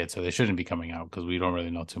duplicates or they shouldn't be coming out because we don't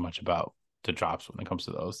really know too much about the drops when it comes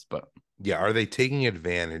to those. But Yeah, are they taking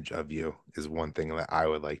advantage of you? Is one thing that I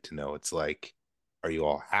would like to know. It's like, are you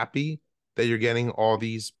all happy that you're getting all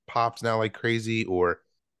these pops now like crazy, or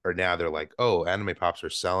now they're like, oh, anime pops are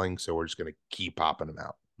selling, so we're just gonna keep popping them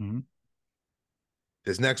out. mm-hmm.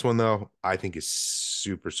 This next one though, I think is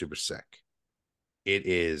super, super sick. It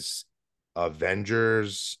is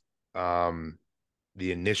Avengers, um,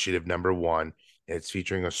 the Initiative #1, and it's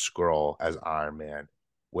featuring a scroll as Iron Man,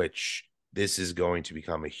 which this is going to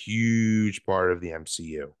become a huge part of the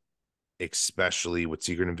MCU, especially with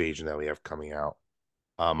Secret Invasion that we have coming out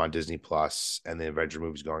on Disney Plus and the Avenger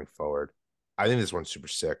movies going forward. I think this one's super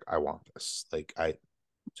sick. I want this.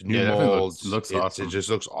 It's new Yeah, definitely looks molds. looks It awesome. just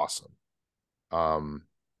looks awesome. Um,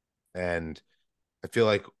 and I feel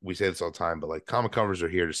like we say this all the time, but like comic covers are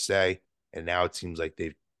here to stay, and now it seems like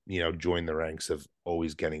they've joined the ranks of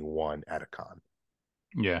always getting one at a con.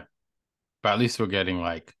 Yeah, but at least we're getting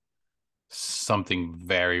like something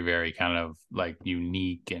very, very kind of like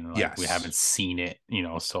unique and like we Yes. haven't seen it,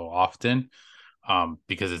 so often.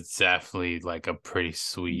 Because it's definitely like a pretty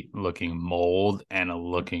sweet looking mold and a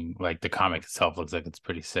looking like the comic itself looks like it's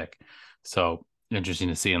pretty sick. So interesting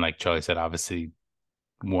to see. And like Charlie said, obviously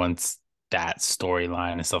once that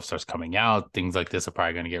storyline and stuff starts coming out, things like this are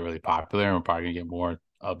probably going to get really popular and we're probably going to get more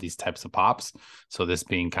of these types of pops. So this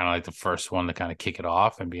being kind of like the first one to kind of kick it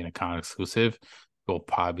off and being a con exclusive will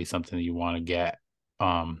probably be something that you want to get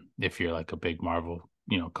if you're like a big Marvel,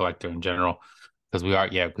 collector in general. Because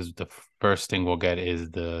because the first thing we'll get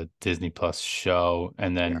is the Disney Plus show,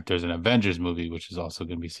 and Yeah. then there's an Avengers movie, which is also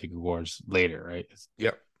going to be Secret Wars later, right? It's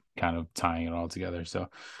Yep. kind of tying it all together. So,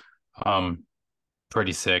 um,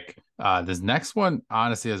 pretty sick. This next one,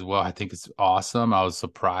 honestly, as well, I think it's awesome. I was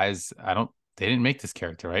surprised. They didn't make this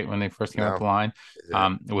character, right, when they first came out No. the line, Is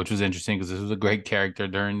it? which was interesting because this was a great character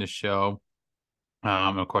during the show.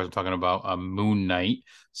 Of course, I'm talking about a Moon Knight.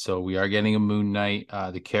 So we are getting a Moon Knight.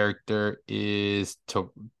 The character is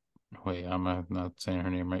wait, I'm not saying her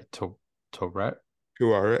name right. Tourette,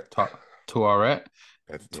 Who are it? Tourette,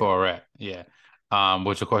 Yeah. Tourette. Yeah.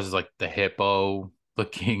 Which of course is like the hippo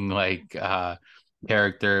looking like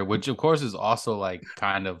character, which of course is also like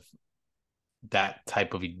kind of that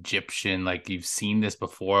type of Egyptian, like you've seen this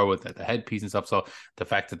before with the headpiece and stuff. So the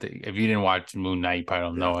fact that if you didn't watch Moon Knight, you probably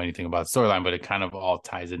don't Yeah. know anything about the storyline, but it kind of all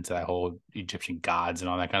ties into that whole Egyptian gods and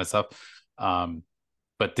all that kind of stuff. Um,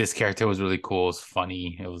 but this character was really cool. It was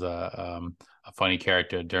funny. It was a funny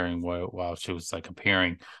character during while she was like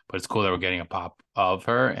appearing. But it's cool that we're getting a pop of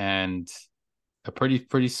her and a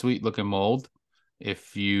pretty sweet looking mold.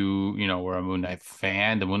 If were a Moon Knight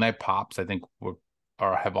fan, the Moon Knight pops I think were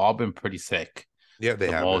or have all been pretty sick. Yeah, they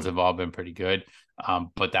The have molds been. have all been pretty good.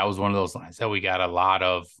 But that was one of those lines that we got a lot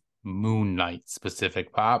of Moon Knight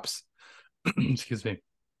specific pops. Excuse me,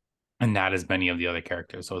 and not as many of the other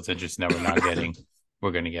characters. So it's interesting that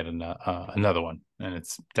we're going to get another one, and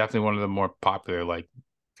it's definitely one of the more popular like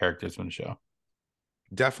characters from the show.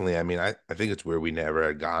 Definitely. I mean, I think it's where we never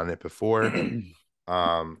had gotten it before.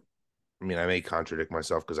 I mean, I may contradict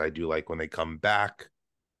myself because I do like when they come back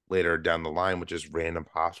later down the line with just random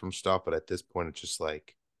pops from stuff. But at this point, it's just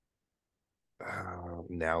like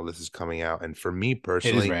now this is coming out, and for me It is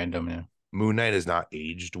personally, random, yeah. Moon Knight has not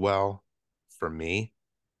aged well for me.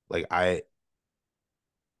 Like I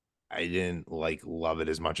didn't like love it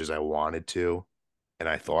as much as I wanted to, and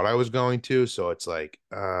I thought I was going to. So it's like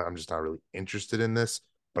I'm just not really interested in this.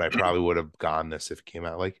 But I probably would have gone this if it came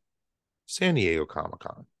out like San Diego Comic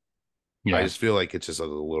Con. I Yeah. just feel like it's just a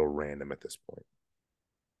little random at this point.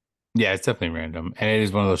 Yeah, it's definitely random. And it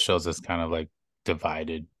is one of those shows that's kind of like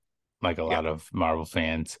divided, like a Yeah, lot of Marvel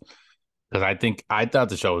fans. Because I thought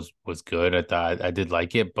the show was good. I thought I did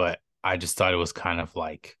like it, but I just thought it was kind of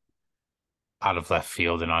like out of left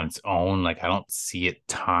field and on its own. Like I don't see it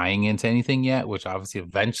tying into anything yet, which obviously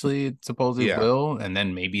eventually it supposedly yeah, will, and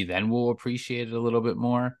then maybe then we'll appreciate it a little bit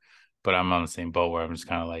more. But I'm on the same boat where I'm just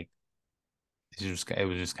kind of like it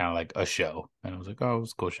was just kind of like a show, and I was like, oh, it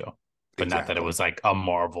was a cool show, but not that it exactly. was like a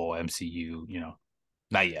Marvel MCU,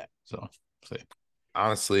 not yet. So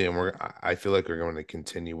Honestly, and I feel like we're going to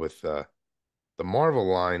continue with the Marvel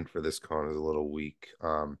line for this con is a little weak.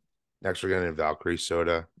 Next we're getting Valkyrie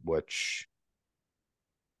Soda, which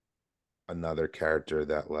another character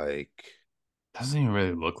that like doesn't even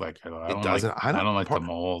really look like it. it doesn't. I I don't. don't like the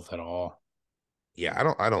mold at all.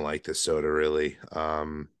 Yeah, I don't like this soda really.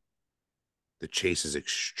 The chase is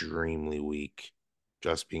extremely weak.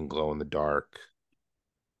 Just being glow in the dark.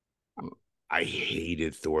 I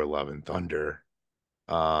hated Thor: Love and Thunder.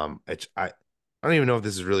 I don't even know if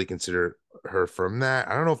this is really considered her from that.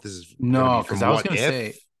 I don't know if this is going to be No, because from I was What gonna say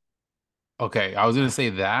If. okay, I was gonna say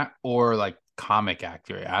that or like comic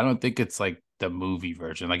accurate. I don't think it's like the movie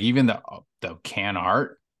version. Like even the can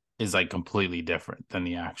art is like completely different than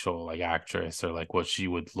the actual like actress or like what she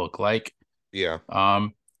would look like. Yeah,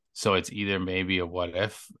 Um, so it's either maybe a what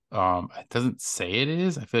if. It doesn't say it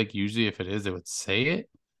is. I feel like usually if it is, it would say it,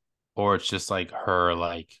 or it's just like her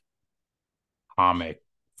like comic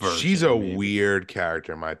she's a version, maybe. weird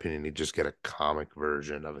character in my opinion. To just get a comic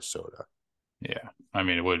version of a soda. Yeah, I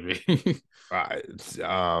mean it would be. It's,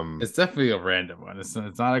 um, It's definitely a random one. It's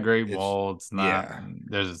not a great it's mold. It's not. yeah,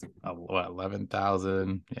 There's what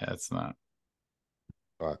 11,000. Yeah, it's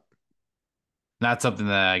but not something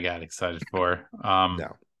that I got excited for.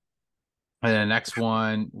 no. And the next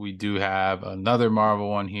one we do have another Marvel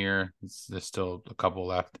one here. There's still a couple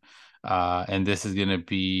left. And this is gonna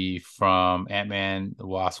be from Ant-Man, the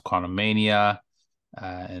Wasp: Quantumania.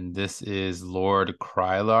 And this is Lord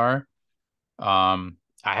Krylar.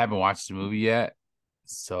 I haven't watched the movie yet,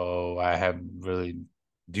 so I haven't really.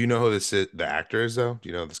 Do you know who this is? The actor is though. Do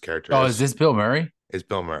you know who this character Oh, is is? this Bill Murray? It's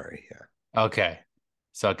Bill Murray. Okay.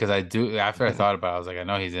 So, because I do, after I Yeah. thought about it, I was like, I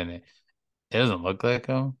know he's in it. It doesn't look like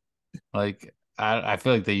him. Like, I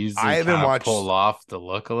feel like they I usually haven't kind of pull watched. off the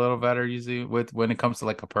look a little better, usually with when it comes to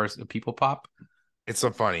like a people pop. It's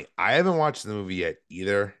so funny. I haven't watched the movie yet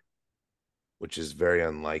either, which is very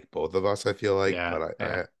unlike both of us. I feel like, Yeah. but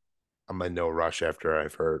Yeah. I'm in no rush after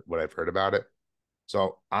I've heard what I've heard about it.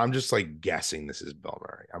 So I'm just like guessing this is Bill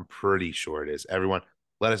Murray. I'm pretty sure it is. Everyone,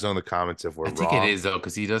 let us know in the comments if we're I think it wrong, is though,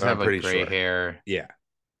 because he does but I'm have like pretty gray sure. hair Yeah.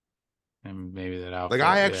 and maybe that Like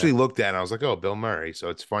I outfit. actually Yeah. looked at it and I was like, oh, Bill Murray. So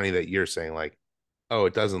it's funny that you're saying like, oh,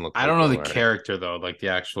 it doesn't look I like don't know Bill the Murray. character though, like the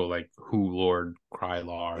actual like who Lord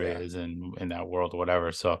Krylar Yeah. is in that world or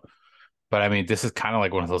whatever. So, but I mean, this is kind of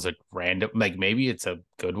like one of those like random, like maybe it's a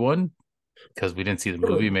good one because we didn't see the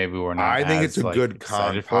movie. Maybe we're not I think it's as a like good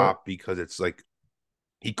con excited for it. pop because it's like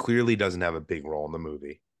he clearly doesn't have a big role in the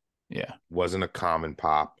movie. Yeah. Wasn't a common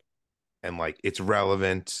pop. And like it's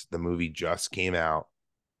relevant. The movie just came out.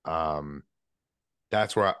 Um,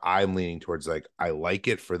 that's where I'm leaning towards like I like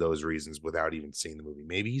it for those reasons without even seeing the movie.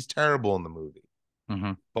 Maybe he's terrible in the movie,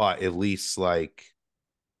 Mm-hmm. but at least like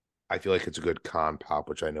I feel like it's a good con pop,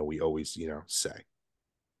 which I know we always, say.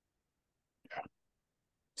 Yeah.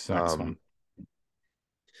 It's the next one. Um,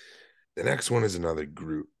 the next one is another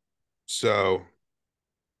Groot. So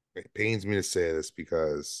it pains me to say this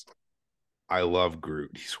because I love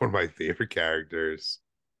Groot. He's one of my favorite characters.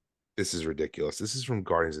 This is ridiculous. This is from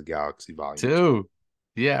Guardians of the Galaxy Volume 2. Two.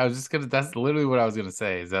 Yeah, I was just gonna. That's literally what I was gonna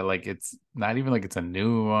say. Is that like it's not even like it's a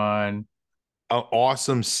new one. An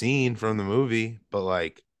awesome scene from the movie, but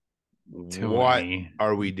like, Too what many.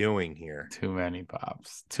 are we doing here? Too many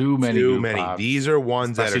pops. Too many Too group many. These pops. are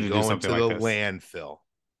ones that are Especially to do going something to like the this. landfill.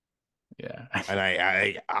 Yeah.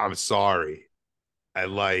 And I'm sorry. I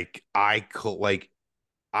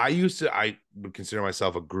used to I would consider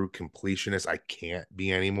myself a group completionist. I can't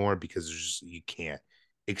be anymore because there's just you can't,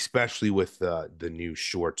 especially with the new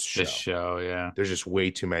shorts This show. show, yeah. There's just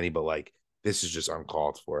way too many, but like this is just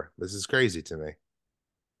uncalled for. This is crazy to me.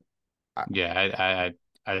 I, Yeah,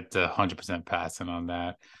 I'd 100% passing on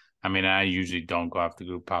that. I mean, I usually don't go after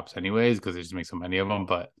group pops anyways because they just make so many of them,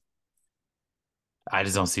 but I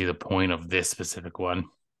just don't see the point of this specific one,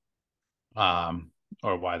 um,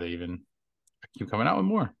 or why they even keep coming out with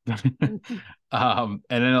more. And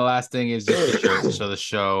then the last thing is just the shirt. So the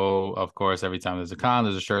show, of course, every time there's a con,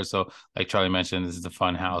 there's a shirt. So like Charlie mentioned, this is the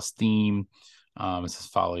Fun House theme. It says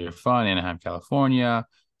follow your fun, Anaheim, California.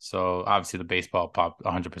 So obviously the baseball pop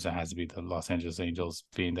 100% has to be the Los Angeles Angels,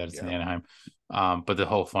 being that it's in Anaheim. But the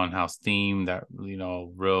whole Fun House theme, that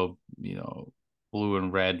real blue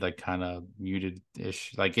and red, like kind of muted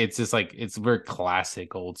ish, like it's just like it's very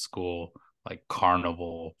classic, old school, like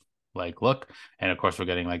carnival like look. And of course we're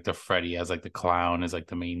getting like the Freddy as like the clown is like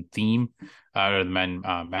the main theme, or the main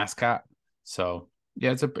mascot. So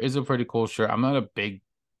yeah, it's a pretty cool shirt. I'm not a big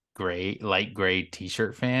light gray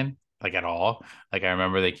t-shirt fan like at all. Like I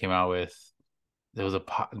remember they came out with there was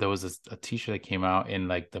a t-shirt that came out in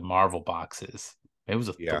like the Marvel boxes. It was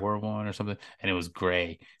a Thor one or something, and it was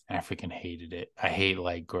gray, and I freaking hated it. I hate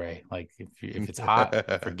light gray. Like if it's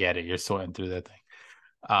hot, forget it. You're sweating through that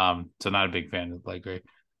thing. So not a big fan of light gray.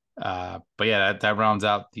 But yeah, that rounds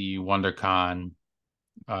out the WonderCon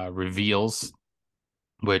reveals,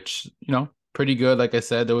 which pretty good. Like I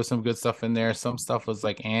said, there was some good stuff in there. Some stuff was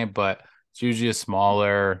like, but it's usually a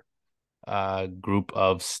smaller group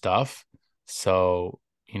of stuff. So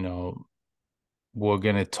we're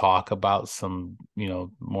gonna talk about some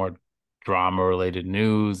more drama related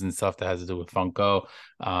news and stuff that has to do with Funko.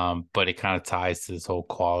 But it kind of ties to this whole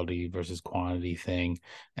quality versus quantity thing.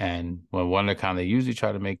 And when WonderCon, they usually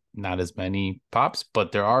try to make not as many pops,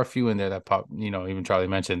 but there are a few in there that pop, even Charlie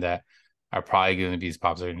mentioned that are probably going to be these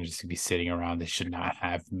pops that are going to just be sitting around. They should not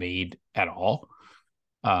have made at all.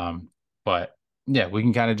 But yeah, we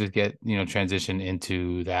can kind of just get, transition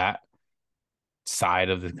into that side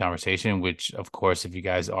of the conversation, which of course, if you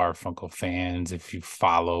guys are Funko fans, if you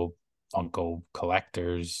follow Funko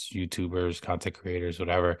collectors, YouTubers, content creators,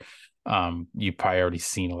 whatever, you probably already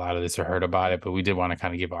seen a lot of this or heard about it, but we did want to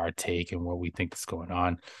kind of give our take and what we think is going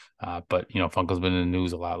on. But Funko's been in the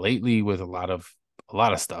news a lot lately with a lot of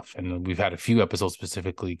stuff, and we've had a few episodes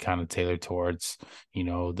specifically kind of tailored towards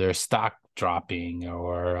their stock dropping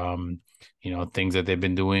or things that they've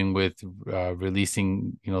been doing with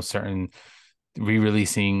releasing certain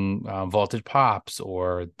re-releasing vaulted pops,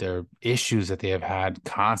 or their issues that they have had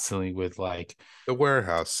constantly with like the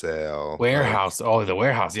warehouse sale, the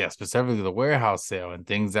warehouse, yeah, specifically the warehouse sale, and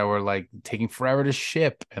things that were like taking forever to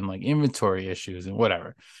ship, and like inventory issues and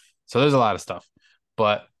whatever. So there's a lot of stuff,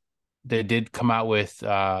 but they did come out with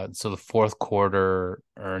so the fourth quarter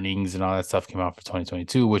earnings and all that stuff came out for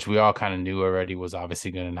 2022, which we all kind of knew already was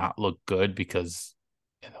obviously going to not look good, because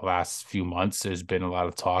in the last few months there's been a lot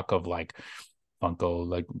of talk of like Funko,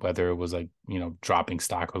 like whether it was like dropping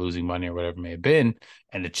stock or losing money or whatever it may have been,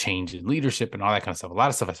 and the change in leadership and all that kind of stuff. A lot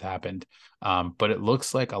of stuff has happened, but it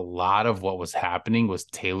looks like a lot of what was happening was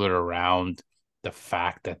tailored around the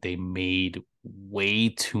fact that they made way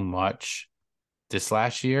too much this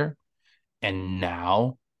last year, and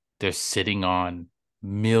now they're sitting on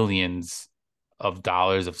millions of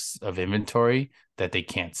dollars of inventory that they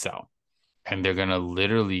can't sell. And they're gonna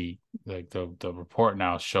literally, like the report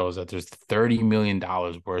now shows that there's $30 million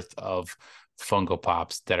worth of Funko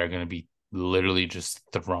Pops that are gonna be literally just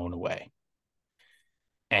thrown away.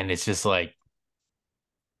 And it's just like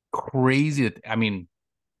crazy. I mean,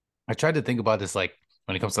 I tried to think about this, like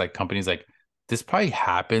when it comes to like companies, like this probably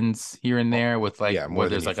happens here and there with like where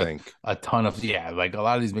there's like a ton of like a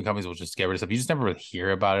lot of these big companies will just get rid of stuff. You just never really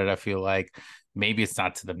hear about it. I feel like maybe it's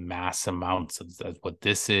not to the mass amounts of what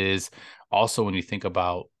this is. Also, when you think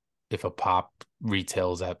about if a pop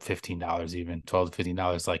retails at $15, even $12 to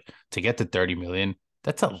 $15, like to get to 30 million,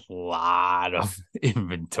 that's a lot of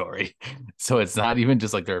inventory. So it's not even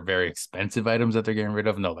just like they're very expensive items that they're getting rid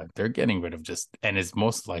of. No, like they're getting rid of just, and it's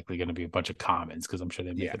most likely going to be a bunch of commons, because I'm sure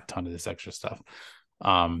they make a ton of this extra stuff.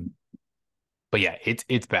 But yeah,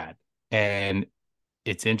 it's bad. And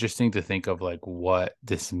it's interesting to think of like what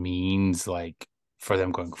this means like for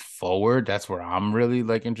them going forward. That's where I'm really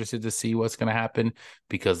like interested to see what's going to happen,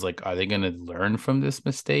 because like, are they going to learn from this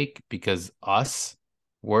mistake? Because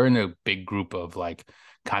we're in a big group of like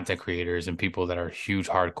content creators and people that are huge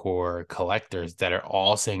hardcore collectors that are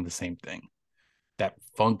all saying the same thing, that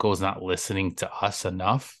Funko's not listening to us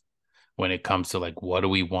enough when it comes to like what do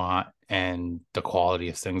we want and the quality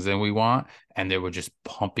of things that we want. And they were just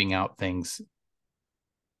pumping out things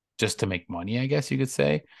just to make money, I guess you could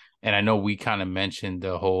say. And I know we kind of mentioned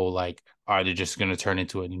the whole like, are they just going to turn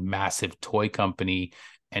into a massive toy company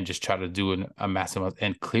and just try to do a massive,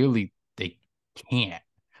 and clearly they can't.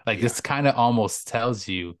 Like Yeah. this kind of almost tells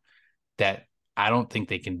you that I don't think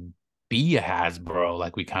they can be a Hasbro.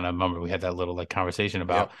 Like we kind of remember we had that little like conversation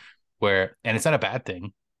about Yep. where, and it's not a bad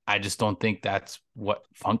thing. I just don't think that's what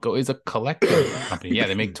Funko is, a collector company. Yeah,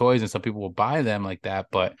 they make toys and some people will buy them like that,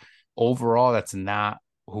 but overall, that's not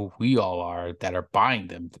who we all are that are buying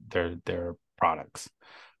them, their products.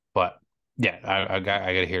 But yeah, I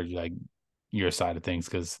gotta hear like your side of things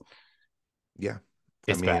because Yeah.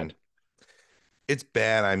 I it's mean, bad. it's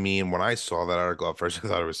bad. I mean, when I saw that article at first, I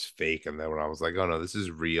thought it was fake. And then when I was like, oh no, this is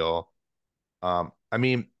real. I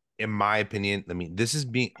mean, in my opinion, I mean, this is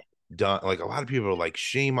being done. Like a lot of people are like,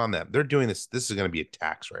 shame on them. They're doing this. This is going to be a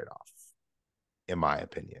tax write-off, in my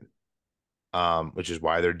opinion. Which is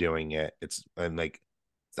why they're doing it. And like,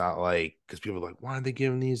 it's not like because people are like, why aren't they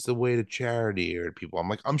giving these away to charity or to people? I'm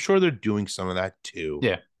like, I'm sure they're doing some of that too.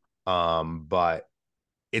 Yeah, But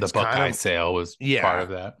the it's kind Buckeye of sale was part yeah, of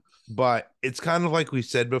that. but it's kind of like we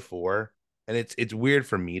said before, and it's weird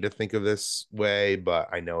for me to think of this way, but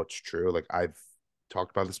I know it's true. Like I've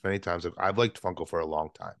talked about this many times. I've liked Funko for a long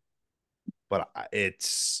time, but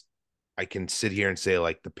it's I can sit here and say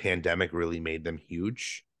like the pandemic really made them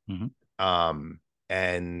huge. Mm-hmm. Um,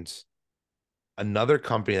 and another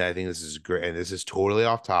company that I think this is great, and this is totally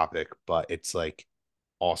off topic, but it's like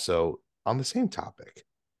also on the same topic.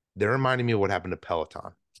 They're reminding me of what happened to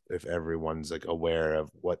Peloton, if everyone's like aware of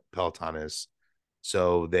what Peloton is.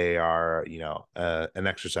 So they are, an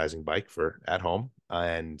exercising bike for at home,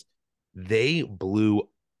 and they blew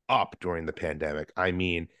up during the pandemic. I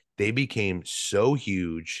mean, they became so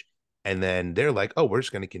huge, and then they're like, "Oh, we're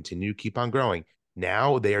just going to continue to keep on growing."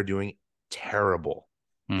 Now they are doing terrible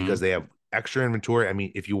because Mm-hmm. they have extra inventory. I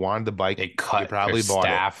mean, if you wanted the bike, They you cut their probably bought it.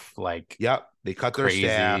 staff like Yep, they cut their crazy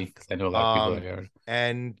staff, because I know a lot of people um, that are.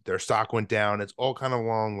 and their stock went down. It's all kind of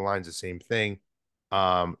along the lines of the same thing,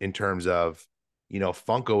 in terms of,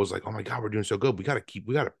 Funko was like, oh my god, we're doing so good. We got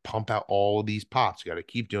to pump out all these pops. We got to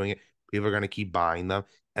keep doing it. People are gonna keep buying them,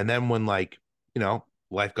 and then when like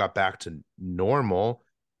life got back to normal,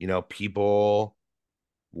 people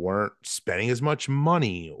weren't spending as much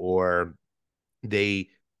money, or they,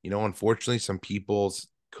 unfortunately, some people's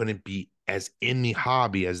couldn't be as in the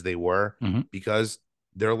hobby as they were Mm-hmm. because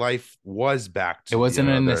their life was back It to wasn't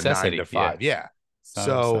a their nine to necessity. Yeah, five. Yeah. it's not a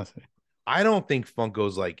So necessity. I don't think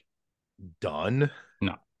Funko's like done.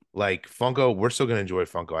 No. Like Funko, we're still gonna enjoy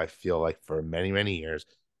Funko. I feel like for many, many years,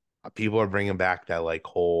 people are bringing back that like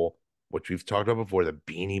whole, which we've talked about before, the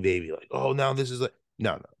Beanie Baby. Like, oh, now this is like,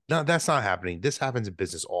 no, no, no, that's not happening. This happens in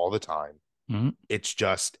business all the time. Mm-hmm. It's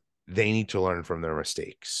just they need to learn from their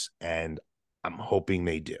mistakes, and I'm hoping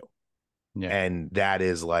they do. Yeah. And that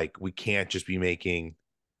is like we can't just be making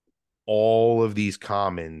all of these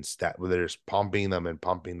commons that they're just pumping them and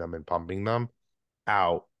pumping them and pumping them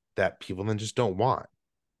out that people then just don't want.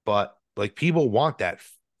 But like people want that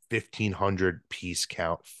 1,500 piece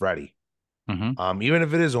count Freddy. Mm-hmm. Even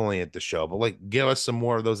if it is only at the show, but like give us some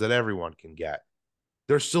more of those that everyone can get.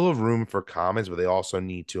 There's still a room for commons, but they also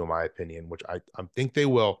need to, in my opinion, which I think they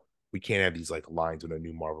will. We can't have these like lines when a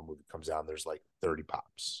new Marvel movie comes out and there's like 30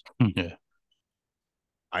 pops. Yeah.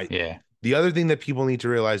 I Yeah. The other thing that people need to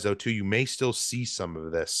realize though, too, you may still see some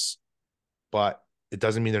of this, but it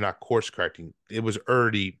doesn't mean they're not course correcting. It was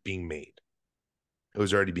already being made. It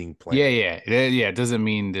was already being Yeah. planned. Yeah. Yeah. It doesn't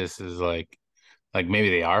mean this is like maybe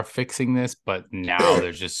they are fixing this, but now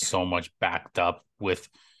there's just so much backed up with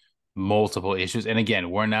multiple issues. And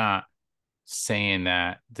again, we're not saying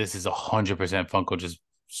that this is 100% Funko just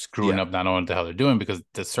screwing Yeah. up, not knowing what the hell they're doing, because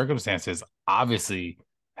the circumstances obviously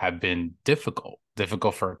have been difficult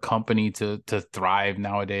for a company to thrive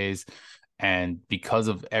nowadays. And because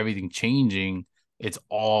of everything changing, it's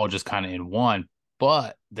all just kind of in one.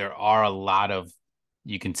 But there are a lot of,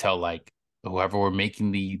 you can tell, like whoever were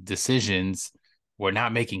making the decisions were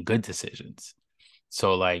not making good decisions.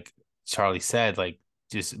 So like Charlie said, like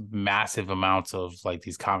just massive amounts of like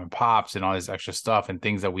these common pops and all this extra stuff and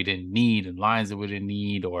things that we didn't need and lines that we didn't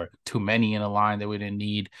need or too many in a line that we didn't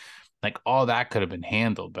need. Like all that could have been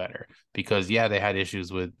handled better because yeah, they had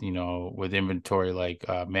issues with, with inventory, like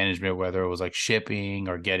management, whether it was like shipping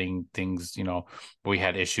or getting things, we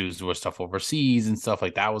had issues with stuff overseas and stuff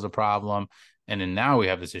like that was a problem. And then now we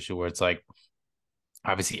have this issue where it's like,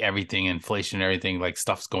 obviously everything, inflation, everything, like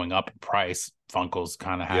stuff's going up in price. Funko's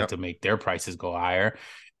kind of had Yep. to make their prices go higher.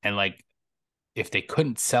 And like if they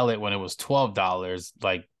couldn't sell it when it was $12,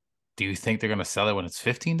 like do you think they're gonna sell it when it's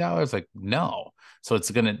 $15? Like no. So it's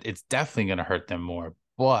definitely gonna hurt them more.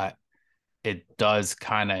 But it does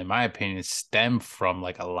kind of, in my opinion, stem from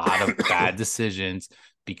like a lot of bad decisions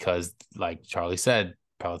because, like Charlie said,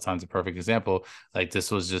 Peloton's a perfect example. Like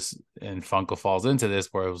this was just, and Funko falls into this,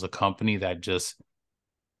 where it was a company that just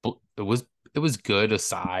it was it was good, a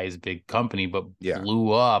size big company, but Yeah.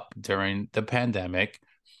 blew up during the pandemic,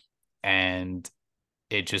 and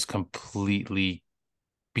it just completely,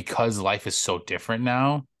 because life is so different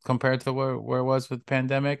now compared to where it was with the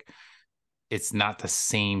pandemic. It's not the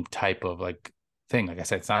same type of like thing. Like I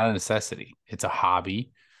said, it's not a necessity. It's a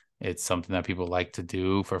hobby. It's something that people like to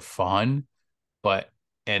do for fun. But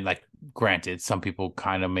and like granted, some people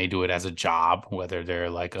kind of may do it as a job, whether they're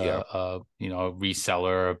like Yeah. a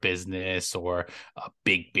reseller, a business, or a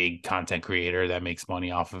big content creator that makes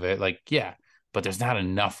money off of it. Like, yeah, but there's not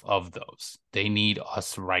enough of those. They need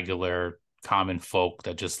us regular common folk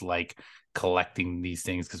that just like collecting these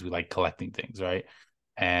things because we like collecting things, right?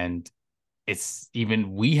 And it's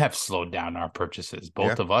even we have slowed down our purchases. Yeah.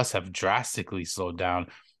 Both of us have drastically slowed down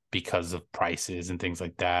because of prices and things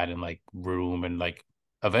like that, and like room, and like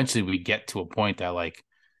eventually we get to a point that like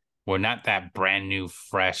we're not that brand new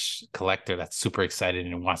fresh collector that's super excited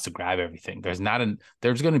and wants to grab everything. There's going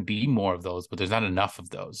to be more of those, but there's not enough of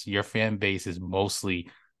those. Your fan base is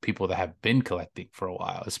mostly people that have been collecting for a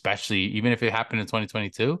while, especially even if it happened in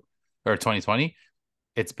 2022 or 2020.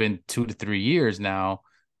 It's been 2 to 3 years now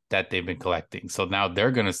that they've been collecting. So now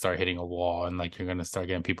they're going to start hitting a wall, and like you're going to start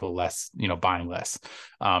getting people less, buying less.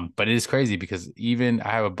 But it is crazy because even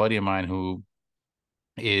I have a buddy of mine who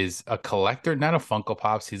is a collector, not of Funko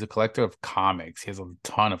Pops. He's a collector of comics. He has a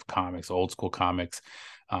ton of comics, old school comics.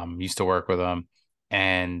 Used to work with him,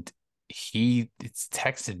 and it's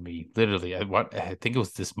texted me literally. I think it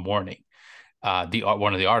was this morning. The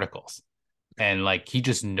one of the articles, and like he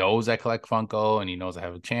just knows I collect Funko, and he knows I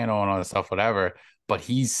have a channel and all that stuff, whatever. But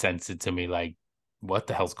he sent it to me like, "What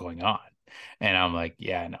the hell's going on?" And I'm like,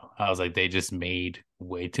 "Yeah, I know." I was like, "They just made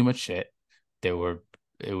way too much shit. They were,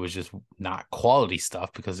 it was just not quality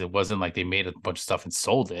stuff because it wasn't like they made a bunch of stuff and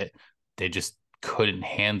sold it. They just couldn't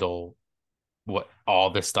handle what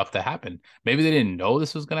all this stuff that happened. Maybe they didn't know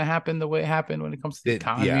this was going to happen the way it happened when it comes to the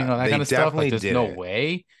economy Yeah. and all that They kind of stuff. Like, definitely there's no didn't.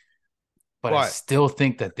 way." But I But still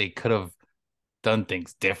think that they could have done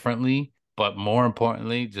things differently. But more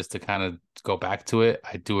importantly, just to kind of go back to it,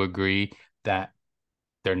 I do agree that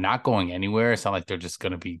they're not going anywhere. It's not like they're just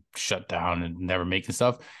going to be shut down and never making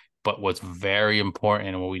stuff. But what's very important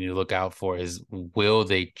and what we need to look out for is, will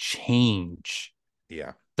they change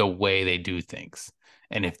yeah. the way they do things?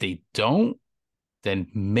 And if they don't, then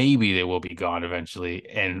maybe they will be gone eventually,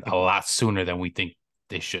 and a lot sooner than we think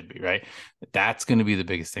they should be, right? That's going to be the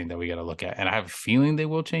biggest thing that we got to look at. And I have a feeling they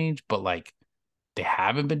will change, but like they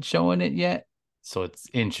haven't been showing it yet. So it's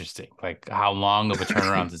interesting. Like, how long of a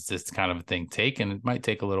turnaround does this kind of a thing take? And it might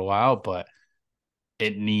take a little while, but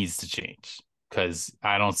it needs to change because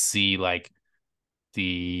I don't see like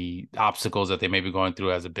the obstacles that they may be going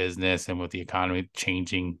through as a business and with the economy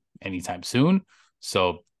changing anytime soon.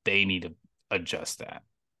 So they need to adjust that.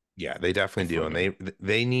 Yeah, they definitely If do. we're And gonna,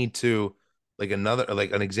 they need to, like, another,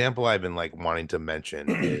 like an example I've been like wanting to mention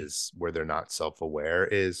is where they're not self-aware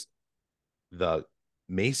is the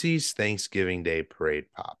Macy's Thanksgiving Day parade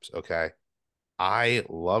pops. Okay. I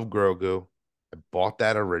love Grogu. I bought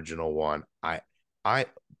that original one. I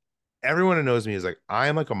everyone who knows me is like, I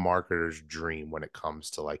am like a marketer's dream when it comes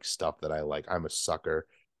to like stuff that I like. I'm a sucker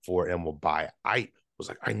for it and will buy it. I was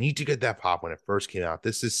like, I need to get that pop when it first came out.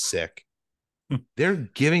 This is sick. They're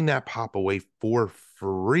giving that pop away for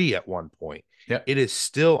free at one point. yeah, It is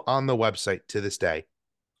still on the website to this day.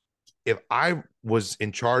 If I was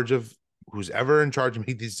in charge of who's ever in charge of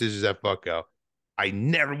making these decisions at Fucko, I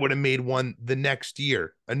never would have made one the next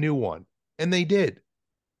year, a new one. And they did.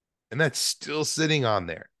 And that's still sitting on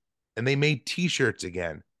there. And they made t-shirts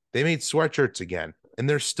again. They made sweatshirts again. And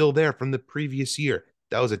they're still there from the previous year.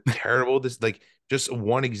 That was a terrible, this like just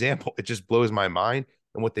one example. It just blows my mind.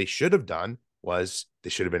 And what they should have done was they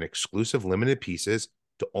should have been exclusive limited pieces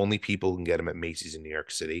to only people who can get them at Macy's in New York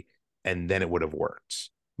City. And then it would have worked.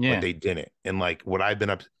 But yeah, they didn't. And like what I've been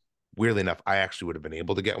up, weirdly enough, I actually would have been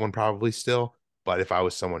able to get one probably still. But if I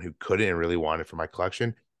was someone who couldn't and really wanted for my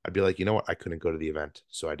collection, I'd be like, you know what? I couldn't go to the event,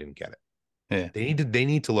 so I didn't get it. yeah, They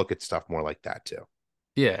need to look at stuff more like that too.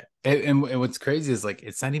 yeah. And what's crazy is like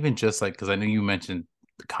it's not even just like, because I know you mentioned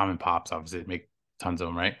the common pops, obviously make tons of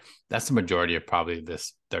them, right? That's the majority of probably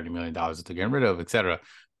this $30 million that they're getting rid of, etc.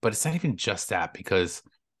 But it's not even just that, because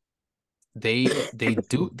they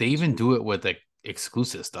even do it with like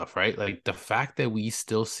exclusive stuff, right? Like the fact that we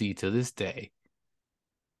still see to this day,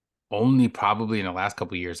 only probably in the last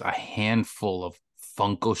couple of years, a handful of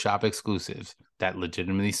Funko Shop exclusives that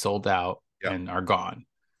legitimately sold out Yeah. and are gone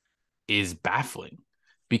is baffling,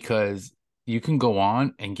 because you can go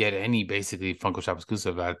on and get any basically Funko Shop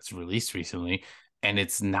exclusive that's released recently, and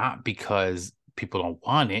it's not because people don't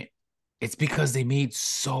want it, it's because they made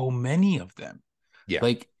so many of them. Yeah.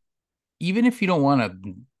 Like, even if you don't want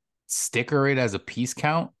to sticker it as a piece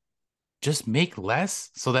count, just make less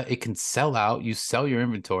so that it can sell out. You sell your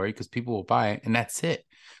inventory because people will buy it, and that's it.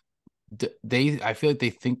 I feel like they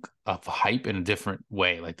think of hype in a different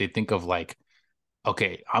way. Like they think of like,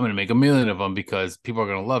 okay, I'm gonna make 1 million of them because people are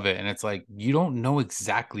gonna love it, and it's like you don't know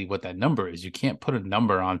exactly what that number is. You can't put a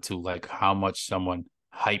number onto like how much someone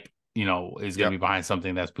hype, is gonna be Yep. behind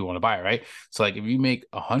something that people want to buy, right? So like if you make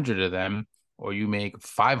 100 of them or you make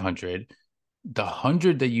 500, the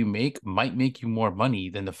 100 that you make might make you more money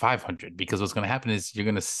than the 500, because what's going to happen is you're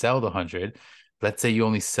going to sell the 100. Let's say you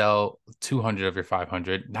only sell 200 of your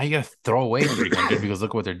 500. Now you got to throw away 300 because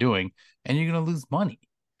look what they're doing, and you're going to lose money.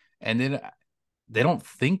 And then they don't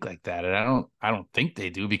think like that, and I don't think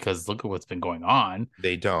they do, because look at what's been going on.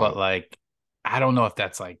 They But don't. like, I don't know if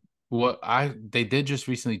that's like what I they did just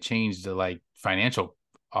recently change the like financial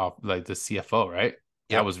off, like the CFO, right?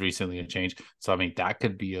 That Yep. was recently a change. So I mean, that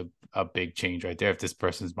could be a big change right there if this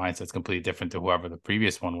person's mindset's completely different to whoever the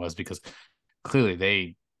previous one was, because clearly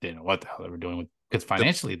they didn't know what the hell they were doing with, because The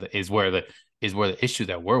financially is where the issue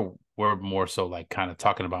that we're more so like kind of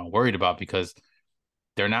talking about and worried about, because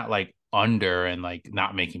they're not like under and like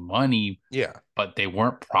not making money, yeah. but they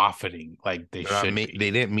weren't profiting like they They're not should be.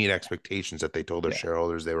 they didn't meet expectations that they told their Yeah.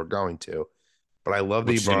 shareholders they were going to. But I love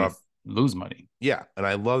that you Which is going brought to up lose money. yeah, and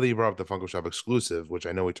I love that you brought up the Funko Shop exclusive, which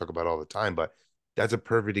I know we talk about all the time, but that's a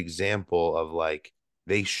perfect example of like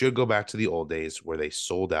they should go back to the old days where they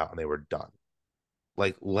sold out and they were done.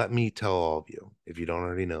 Like, let me tell all of you, if you don't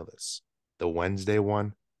already know this, the Wednesday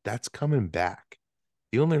one, that's coming back.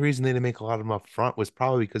 The only reason they didn't make a lot of them up front was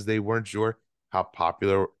probably because they weren't sure how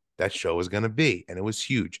popular that show was going to be, and it was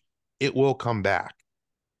huge. It will come back.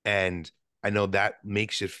 And I know that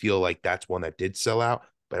makes it feel like that's one that did sell out,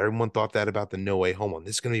 but everyone thought that about the No Way Home one.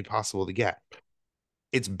 This is going to be possible to get.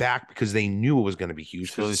 It's back because they knew it was going to be huge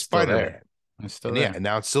because So it's it's still Spider there. Man. It's still And yeah, there. and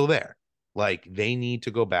now it's still there. Like they need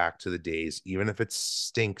to go back to the days, even if it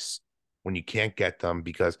stinks when you can't get them.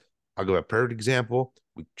 Because I'll give a perfect example.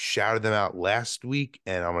 We shouted them out last week,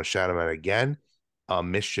 and I'm going to shout them out again.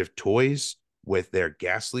 Mischief Toys with their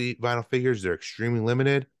Ghastly vinyl figures. They're extremely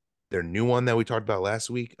limited. Their new one that we talked about last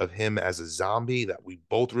week of him as a zombie that we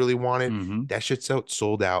both really wanted. Mm-hmm. That shit's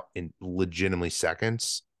sold out in legitimately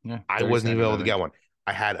seconds. Yeah, I 30 wasn't even seconds, able I to think. get one.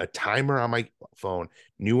 I had a timer on my phone,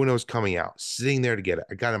 knew when it was coming out, sitting there to get it.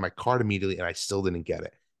 I got in my cart immediately and I still didn't get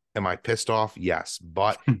it. Am I pissed off? Yes,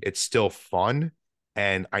 but it's still fun.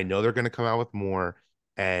 And I know they're going to come out with more.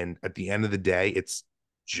 And at the end of the day, it's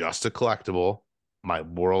just a collectible. My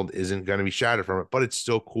world isn't going to be shattered from it, but it's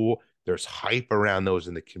still cool. There's hype around those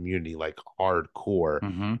in the community, like hardcore.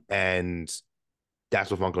 Mm-hmm. And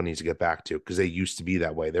that's what Funko needs to get back to because they used to be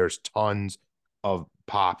that way. There's tons of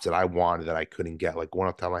pops that I wanted that I couldn't get. Like one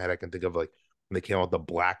off the top of my head, I can think of like when they came out with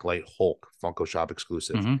the Blacklight Hulk Funko Shop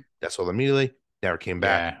exclusive. Mm-hmm. That's sold immediately, never came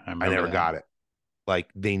back. Yeah, I I remember never that. got it. Like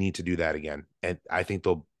they need to do that again. And I think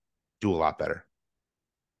they'll do a lot better.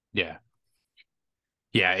 Yeah.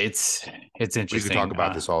 Yeah, it's We could talk interesting.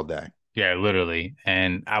 about this all day. Yeah, literally.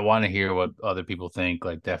 And I want to hear what other people think.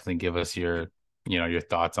 Like, definitely give us your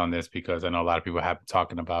thoughts on this, because I know a lot of people have been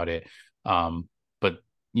talking about it. But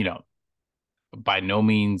you know, by no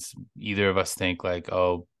means either of us think like,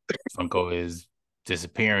 oh, Funko is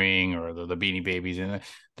disappearing or the Beanie Babies, and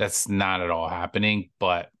that's not at all happening.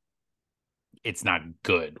 But it's not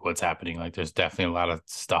good what's happening. Like, there's definitely a lot of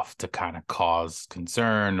stuff to kind of cause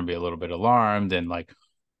concern and be a little bit alarmed, and like,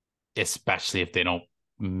 especially if they don't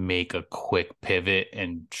make a quick pivot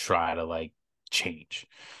and try to like change,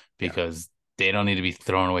 Yeah. because they don't need to be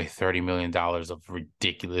throwing away $30 million of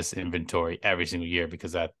ridiculous inventory every single year,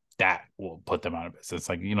 because that will put them out of business.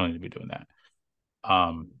 Like, you don't need to be doing that.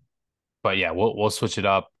 Um, but yeah, we'll switch it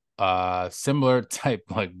up. Similar type,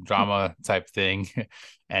 like drama type thing.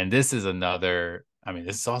 And this is another, I mean,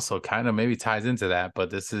 this is also kind of maybe ties into that, but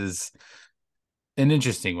this is an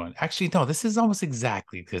interesting one. Actually, no, this is almost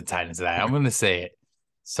exactly tied into that. I'm gonna say it.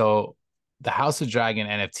 So the House of Dragon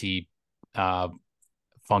NFT, uh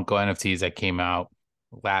Funko NFTs that came out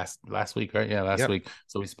last week, right? Yeah, last Yep. week.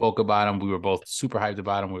 So we spoke about them. We were both super hyped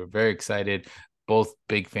about them. We were very excited. Both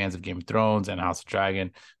big fans of Game of Thrones and House of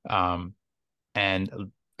Dragon.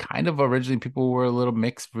 And kind of originally people were a little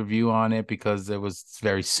mixed review on it, because it was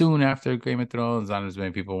very soon after Game of Thrones. Not as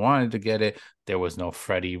many people wanted to get it. There was no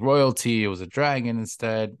Freddy royalty. It was a dragon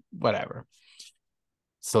instead. Whatever.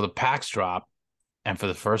 So the packs drop, and for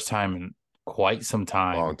the first time in quite some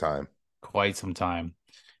Long time, time. quite some time,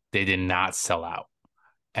 they did not sell out.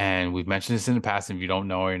 And we've mentioned this in the past. If you don't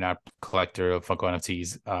know or you're not a collector of Funko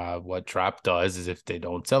NFTs, what Drop does is if they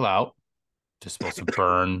don't sell out, they're supposed to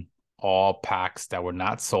burn all packs that were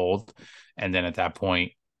not sold. And then at that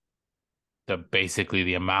point, basically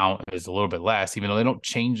the amount is a little bit less, even though they don't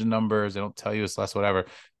change the numbers, they don't tell you it's less, whatever.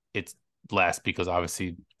 It's less because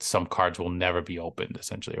obviously some cards will never be opened,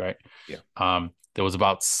 essentially, right? Yeah. There was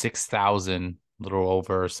about 6,000, little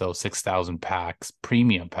over, so 6,000 packs,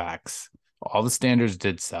 premium packs. All the standards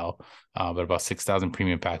did sell, but about 6,000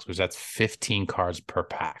 premium packs, which that's 15 cards per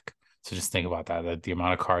pack. So just think about that. The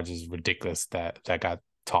amount of cards is ridiculous that got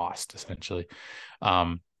tossed, essentially.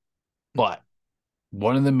 But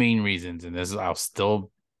one of the main reasons, and this is, I'll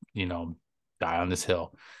still, die on this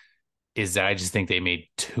hill, is that I just think they made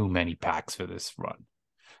too many packs for this run.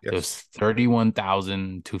 Yes. It was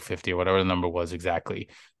 31,250 or whatever the number was exactly.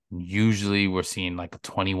 Usually we're seeing like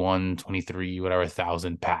 21, 23, whatever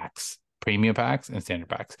thousand packs, premium packs and standard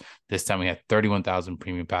packs. This time we had 31,000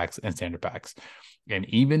 premium packs and standard packs. And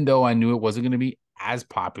even though I knew it wasn't going to be as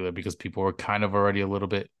popular because people were kind of already a little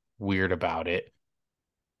bit weird about it,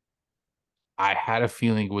 I had a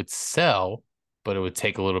feeling it would sell, but it would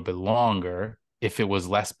take a little bit longer if it was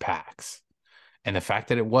less packs. And the fact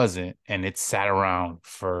that it wasn't, and it sat around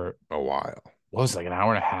for a while. What was it, like an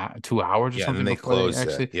hour and a half, 2 hours or something? And they closed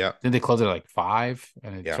actually. Yeah. Then they closed it at like 5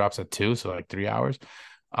 and it drops at 2, so like 3 hours.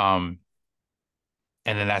 And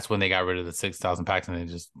then that's when they got rid of the 6,000 packs and they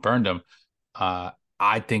just burned them.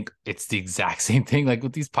 I think it's the exact same thing like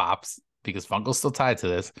with these pops, because Funko's still tied to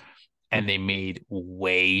this, and they made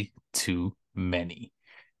way too many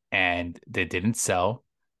and they didn't sell.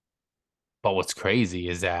 But what's crazy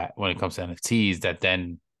is that when it comes to NFTs, that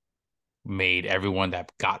then made everyone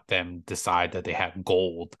that got them decide that they had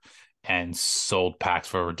gold and sold packs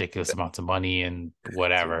for ridiculous amounts of money and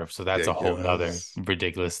whatever. So that's a whole nother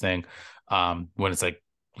ridiculous thing. When it's like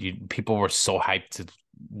people were so hyped to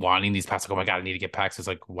wanting these packs, like, oh my God, I need to get packs. It's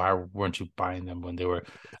like, why weren't you buying them when they were?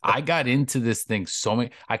 I got into this thing so many.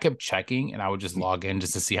 I kept checking and I would just log in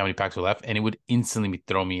just to see how many packs were left, and it would instantly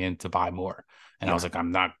throw me in to buy more. And I was like,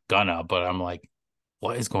 I'm not gonna, but I'm like,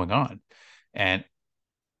 what is going on? And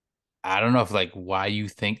I don't know if like why you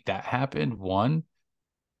think that happened, one,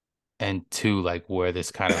 and two, like where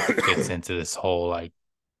this kind of fits into this whole like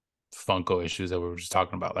Funko issues that we were just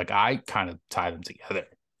talking about. Like I kind of tie them together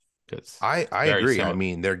because I agree. Similar. I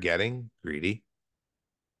mean, they're getting greedy.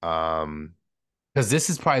 Because this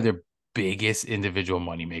is probably their biggest individual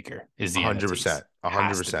moneymaker is the 100%,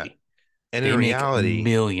 100%. And they in reality,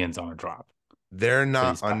 millions on a drop. They're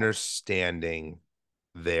not understanding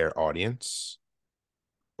their audience,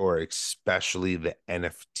 or especially the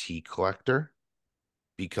NFT collector,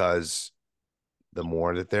 because the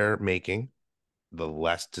more that they're making, the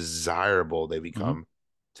less desirable they become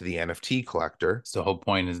to the NFT collector. So the whole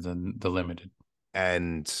point is the limited.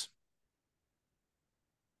 And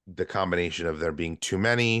the combination of there being too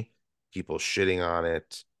many, people shitting on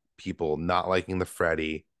it, people not liking the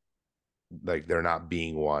Freddy, like there not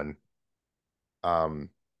being one.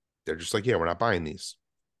 They're just like, yeah, we're not buying these.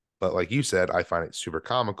 But like you said, I find it super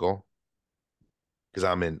comical because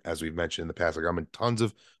I'm in, as we've mentioned in the past, like I'm in tons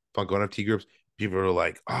of Funko NFT groups. People are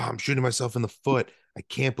like, oh, I'm shooting myself in the foot. I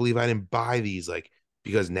can't believe I didn't buy these. Like,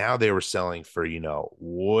 because now they were selling for,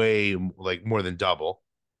 way like more than double.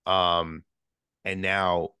 And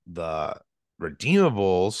now the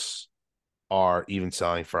redeemables are even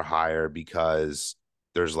selling for higher because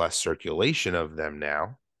there's less circulation of them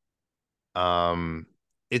now.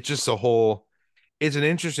 It's just it's an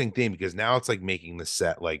interesting thing because now it's like making the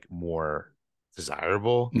set like more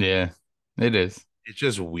desirable. Yeah, it is. It's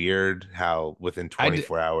just weird how within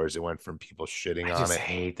 24 hours it went from people shitting on it. I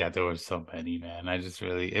hate that there were so many, man. I just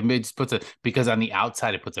really, it just puts because on the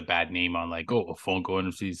outside it puts a bad name on, like, oh, Funko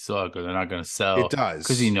NFTs suck or they're not going to sell. It does,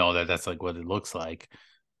 because that's like what it looks like.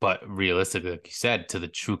 But realistically, like you said, to the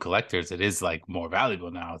true collectors, it is like more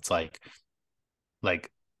valuable now. It's like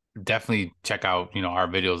definitely check out our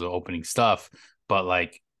videos of opening stuff. But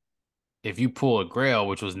like, if you pull a Grail,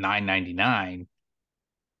 which was $9.99.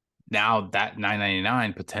 Now that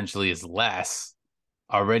 $9.99 potentially is less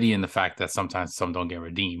already in the fact that sometimes some don't get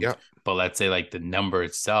redeemed. Yep. But let's say like the number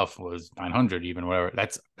itself was 900, even whatever.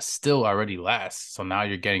 That's still already less. So now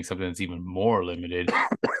you're getting something that's even more limited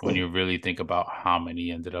when you really think about how many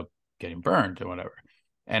ended up getting burned or whatever.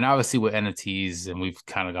 And obviously with NFTs, and we've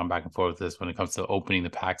kind of gone back and forth with this when it comes to opening the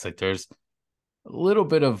packs, like there's a little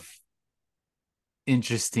bit of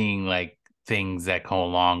interesting like things that come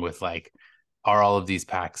along with like, are all of these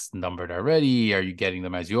packs numbered already? Are you getting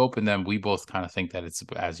them as you open them? We both kind of think that it's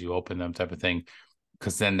as you open them type of thing.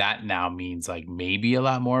 because then that now means like maybe a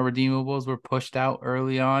lot more redeemables were pushed out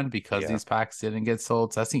early on because Yeah. these packs didn't get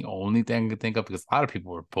sold. So that's the only thing I could think of because a lot of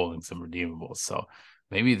people were pulling some redeemables. So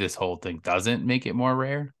maybe this whole thing doesn't make it more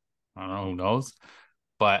rare. I don't know, who knows?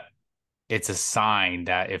 But it's a sign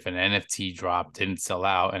that if an NFT drop didn't sell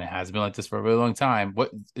out, and it has been like this for a really long time,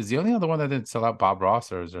 what is the only other one that didn't sell out? Bob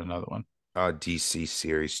Ross, or is there another one? DC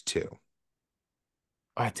Series 2.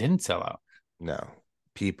 Oh, it didn't sell out. No.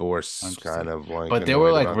 People were kind Interesting. of like But they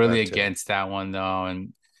were annoyed like about really that too. against that one though,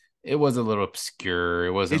 and it was a little obscure.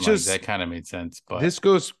 It wasn't It's like just that kind of made sense, but this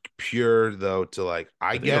goes pure though to like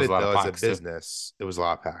I I think it get was a it lot of though as a packs too. business, it was a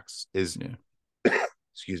lot of packs. Is Yeah.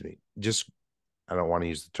 excuse me, just I don't want to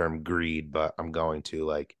use the term greed, but I'm going to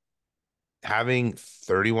like having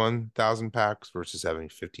 31,000 packs versus having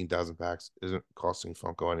 15,000 packs isn't costing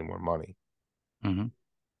Funko any more money. Mm-hmm.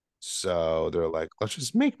 So they're like, let's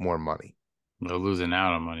just make more money. They're losing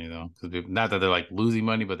out on money though, because not that they're like losing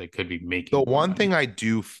money, but they could be The making more one thing money. I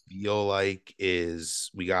do feel like is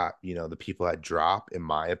we got, the people that drop, in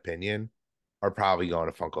my opinion, are probably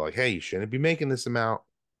going to Funko like, hey, you shouldn't be making this amount.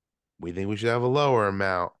 We think we should have a lower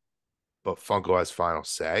amount, but Funko has final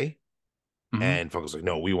say. Mm-hmm. And Funko's like,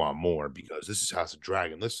 no, we want more because this is House of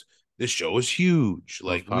Dragon. This show is huge.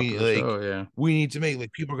 Most popular show, yeah. We need to make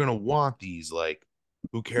like people are gonna want these. Like,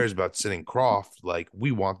 who cares about sitting Croft? Like,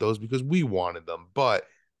 we want those because we wanted them, but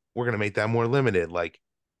we're gonna make that more limited. Like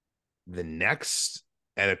the next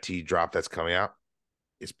NFT drop that's coming out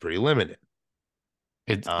is pretty limited.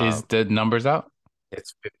 It is Um, the numbers out.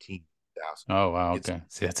 it's 15,000. Oh wow, It's okay.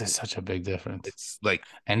 See, that's such a big difference, it's like,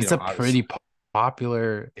 and it's a obviously pretty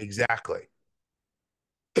popular. exactly.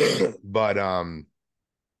 but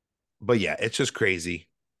but yeah, it's just crazy.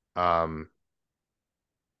 Um,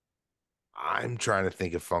 I'm trying to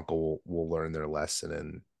think if Funko will learn their lesson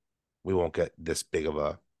and we won't get this big of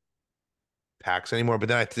a packs anymore. But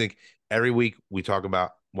then I think every week we talk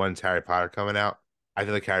about when's Harry Potter coming out. I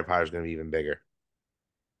feel like Harry Potter is going to be even bigger,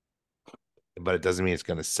 but it doesn't mean it's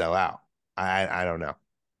going to sell out. I don't know.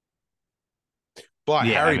 But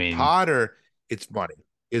Yeah, I Harry mean, Potter, it's funny.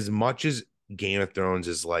 As much as Game of Thrones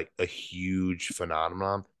is like a huge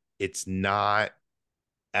phenomenon, it's not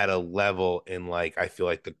at a level in like I feel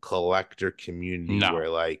like the collector community no. where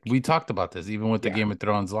like We talked about this even with the yeah, Game of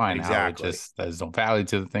Thrones line, how it exactly. just there's no value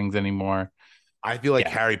to the things anymore. I feel like Yeah,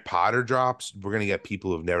 Harry Potter drops, we're gonna get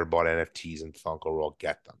people who've never bought NFTs and Funko will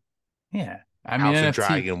get them. yeah. I mean, House of NFT,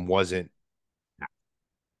 Dragon wasn't.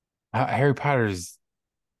 Harry Potter's.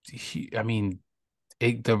 I mean,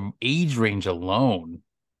 the age range alone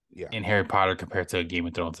Yeah, in Harry Potter compared to Game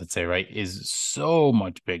of Thrones, let's say, right, is so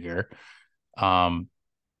much bigger. Um,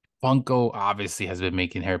 Funko obviously has been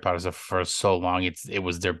making Harry Potter for so long. It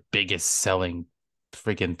was their biggest selling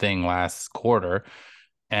freaking thing last quarter,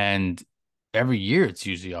 and every year it's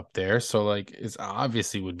usually up there. So like, it's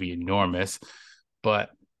obviously would be enormous,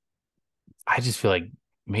 but I just feel like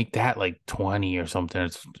make that like 20 or something.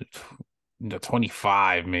 It's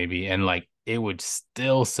 25 maybe, and like it would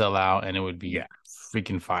still sell out, and it would be yeah,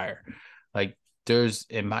 freaking fire. Like there's,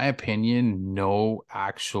 in my opinion, no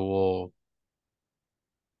actual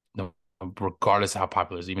no, regardless of how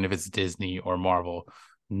popular it is, even if it's Disney or Marvel,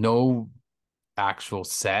 no actual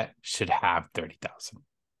set should have 30,000.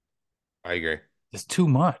 I agree. It's too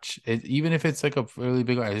much. Even if it's like a really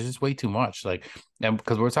big one, it's just way too much. Like, and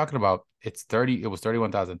because we're talking about it's 30, it was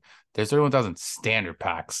 31,000. There's 31,000 standard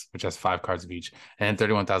packs, which has 5 cards of each, and then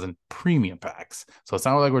 31,000 premium packs. So it's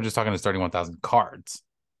not like we're just talking to 31,000 cards.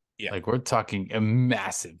 Yeah, Like we're talking a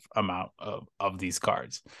massive amount of these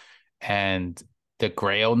cards. And the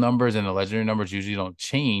grail numbers and the legendary numbers usually don't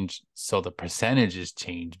change. So the percentages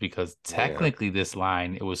change because yeah, technically this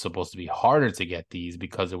line, it was supposed to be harder to get these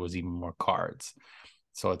because there was even more cards.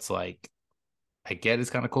 So it's like, I get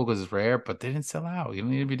it's kind of cool because it's rare, but they didn't sell out. You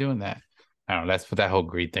don't need to be doing that. I don't know. That's for that whole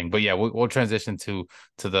greed thing. But yeah, we'll transition to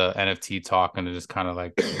the NFT talk and just kind of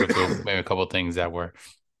like go through maybe a couple of things that were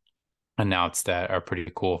announced that are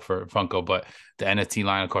pretty cool for Funko. But the NFT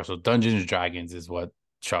line, of course, so Dungeons and Dragons is what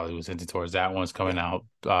Charlie was hinting towards. That one's coming yeah.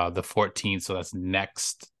 out the 14th, so that's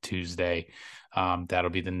next Tuesday. That'll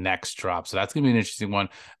be the next drop. So that's gonna be an interesting one.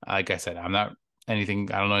 Like I said, I'm not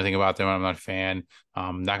anything. I don't know anything about them. I'm not a fan.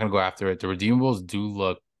 Not gonna go after it. The redeemables do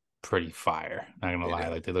look pretty fire. Not gonna They lie, do.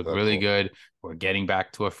 like they look Look really cool. good. We're getting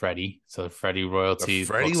back to a Freddy, so the Freddy The royalty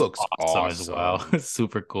Freddy looks looks awesome as well. awesome.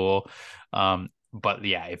 Super cool. But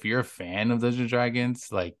yeah, if you're a fan of Dungeons and Dragons,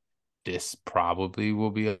 like this probably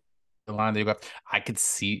will be a line that you got. I could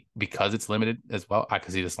see because it's limited as well. I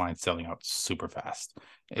could see this line selling out super fast.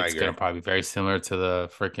 I It's agree. gonna probably be very similar to the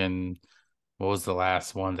freaking what was the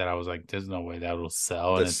last one that I was like, there's no way that will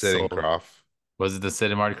sell, The and it's sitting sold. Croft. Was it the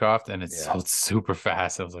Sid and Marty Croft? And it Yeah. sold super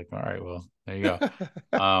fast. I was like, all right, well, there you go.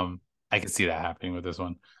 I can see that happening with this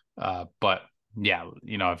one. But yeah,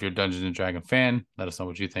 if you're a Dungeons and Dragon fan, let us know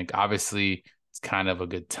what you think. Obviously, it's kind of a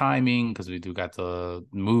good timing because we do got the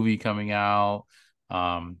movie coming out.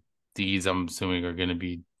 These I'm assuming are going to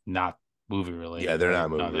be not movie Yeah, related, they're right? not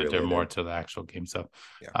No, movie they're more related. to the actual game. So,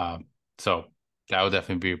 Yeah. so that would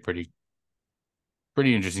definitely be a pretty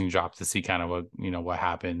interesting drop to see kind of what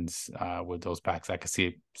happens with those packs. I could see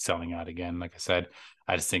it selling out again. Like I said,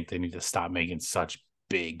 I just think they need to stop making such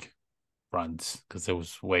big runs because there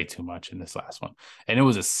was way too much in this last one, and it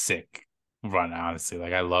was a sick run. Honestly,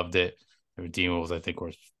 like I loved it. The redeemables I think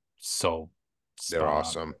were so They're spot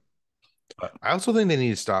on. awesome. But I also think they need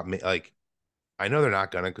to stop like I know they're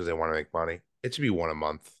not gonna because they want to make money. It should be one a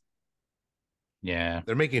month. yeah,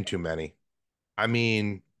 They're making too many. I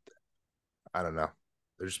mean, I don't know.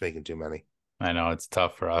 They're just making too many. I know it's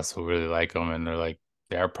tough for us who really like them, and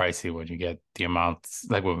they are pricey when you get the amounts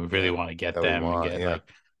like when we really Yeah. want to get That we them and want. get Yeah. like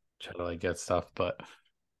try to like get stuff, but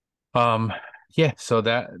Um, yeah, so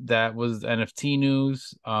that was NFT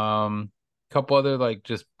news. Couple other like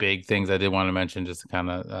just big things I did want to mention just to kind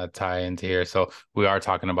of tie into here. So we are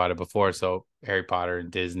talking about it before. So Harry Potter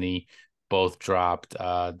and Disney both dropped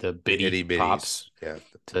the The itty Bitty bitties. Pops, Yeah.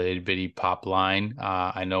 the itty bitty pop line.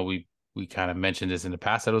 I know we kind of mentioned this in the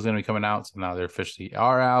past that it was going to be coming out, so now they officially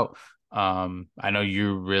are out. I know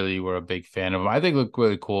you really were a big fan of them. I think look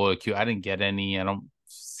really cool, cute. I didn't get any. I don't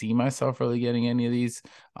see myself really getting any of these.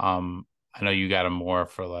 I know you got them more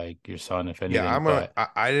for like your son, if Yeah, anything, but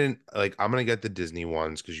I didn't like I'm gonna get the Disney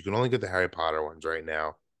ones because you can only get the Harry Potter ones right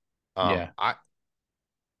now. Um, yeah. I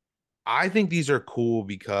I think these are cool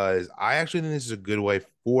because I actually think this is a good way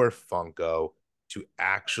for Funko to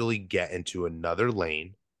actually get into another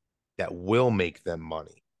lane that will make them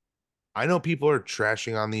money. I know people are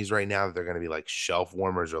trashing on these right now that they're going to be like shelf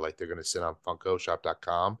warmers or like they're going to sit on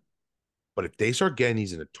funkoshop.com. But if they start getting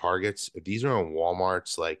these into Targets, if these are on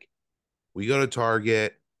Walmart's, like we go to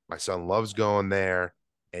Target, my son loves going there,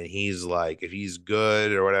 and he's like, if he's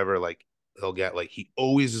good or whatever, like he'll get like he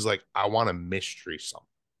always is like, I want a mystery something.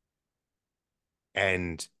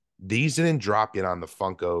 And these didn't drop yet on the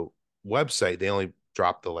Funko website. They only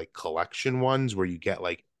dropped the like collection ones where you get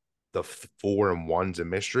like the 4-in-1s a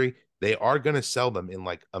mystery. They are going to sell them in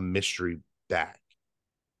like a mystery bag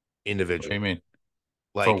What do you individually. mean?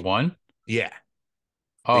 For Like, one? yeah,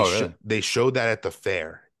 Oh, really? they showed that at the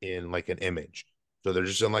fair in like an image. So they're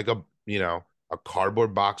just in like a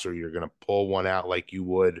cardboard box, or you're gonna pull one out like you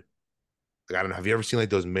would. Like, I don't know. Have you ever seen like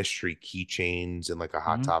those mystery keychains in like a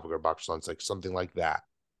Hot Hmm. Topic or box? It's like something like that.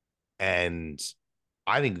 And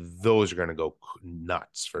I think those are going to go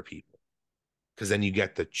nuts for people because then you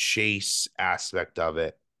get the chase aspect of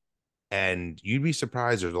it. And you'd be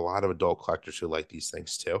surprised there's a lot of adult collectors who like these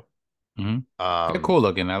things too. Hmm. They're Um, cool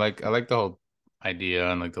looking. I like the whole idea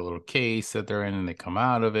and like the little case that they're in and they come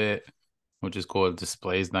out of it, which is cool. It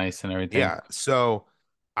displays nice and everything. yeah, so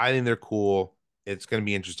I think they're cool. It's going to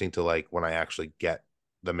be interesting to like when I actually get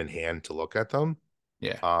them in hand to look at them.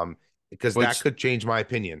 Yeah. Um, because that Which could change my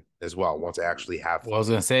opinion as well once I actually have what I them. was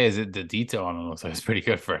gonna say is it the detail on them looks like it's pretty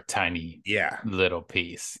good for a tiny Yeah. little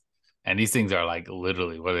piece. And these things are like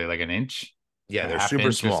literally, what are they, like an inch, Yeah, a they're half super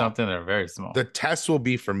inch or small. something? They're very small. The test will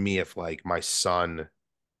be for me if like my son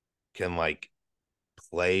can like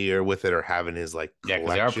play or with it or having his like Yeah,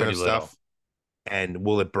 because they are collection pretty of little. stuff, and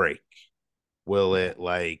will it break, will Yeah. it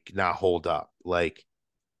like not hold up? Like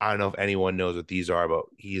I don't know if anyone knows what these are, but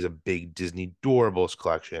he's a big Disney Doorables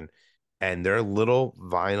collection, and they're little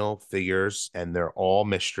vinyl figures and they're all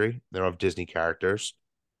mystery, they're of Disney characters.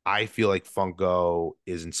 I feel like Funko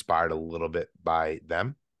is inspired a little bit by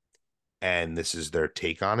them, and this is their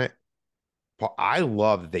take on it. But I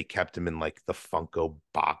love that they kept them in like the Funko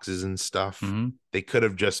boxes and stuff. Hmm. They could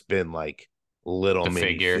have just been like little The mini,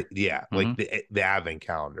 figure. yeah, Hmm. like the advent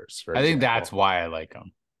calendars, for I think that's example. why I like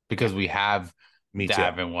them Yeah, because we have me the too.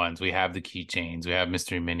 Advent ones, we have the keychains, we have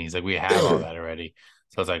mystery minis, like we have all that already.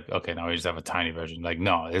 So it's like, okay, now we just have a tiny version. Like,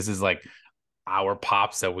 no, this is like our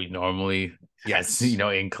pops that we normally, as Yes. in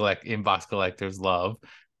inbox collectors love,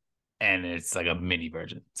 and it's like a mini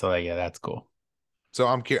version. So like, yeah, that's cool. So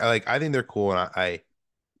I'm curious. Like, I think they're cool, and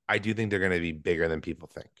I do think they're going to be bigger than people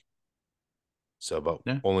think. So, but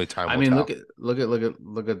Yeah, only time I will mean, tell. look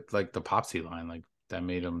at like the Popsy line, like that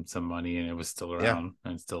made them some money, and it was still Yeah. around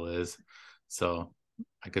and still is. So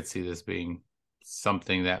I could see this being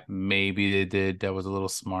something that maybe they did that was a little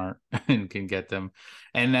smart and can get them.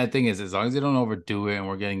 And that thing is, as long as they don't overdo it, and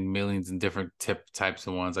we're getting millions in different types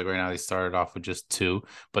of ones. Like right now, they started off with just two,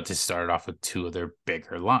 but they started off with two of their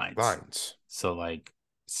bigger lines. Lines. So like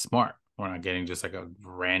smart. we're not getting just like a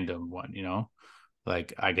random one,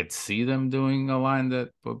 Like I could see them doing a line that,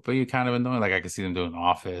 but you kind of annoying. Like I could see them doing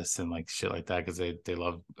Office and like shit like that because they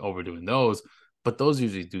love overdoing those. But those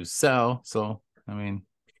usually do sell. So I mean,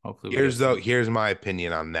 hopefully we get some. Here's my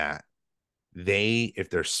opinion on that. If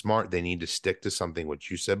they're smart, they need to stick to something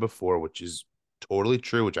which you said before, which is totally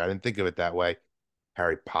true, which I didn't think of it that way.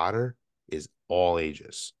 Harry Potter is all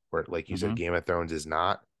ages, where like you said, Mm-hmm. Game of Thrones is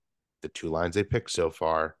not. The two lines they picked so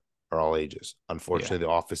far are all ages. Yeah, Unfortunately, The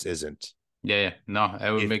Office isn't. yeah. No,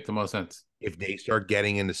 it would If make the most sense. if they start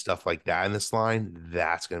getting into stuff like that in this line,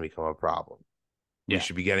 that's going to become a problem. We Yeah.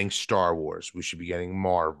 should be getting Star Wars. We should be getting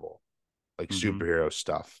Marvel, like Mm-hmm. superhero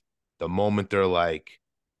stuff. The moment they're like,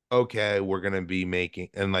 okay, we're gonna be making,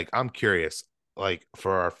 and like I'm curious, like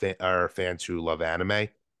for our fans who love anime,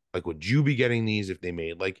 like would you be getting these if they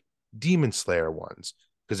made like Demon Slayer ones?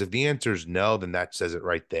 Because if the answer is no, then that says it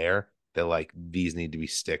right there that like these need to be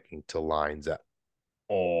sticking to lines that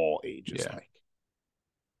all ages Yeah, like.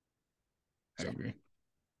 I So agree.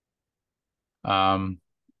 Um,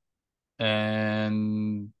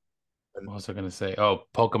 and and, what was I gonna say? Oh,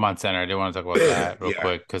 Pokemon Center. I did want to talk about that real yeah,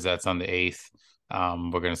 quick because that's on the 8th.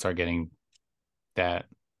 We're gonna start getting that,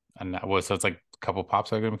 and that was so it's like a couple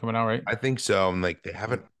pops are gonna be coming out, right? I think so. And like they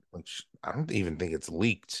haven't, like, I don't even think it's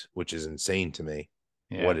leaked, which is insane to me.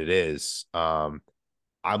 What Yeah. it is.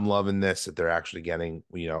 I'm loving this that they're actually getting,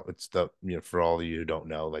 it's for all of you who don't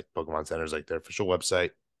know, like Pokemon Center is like their official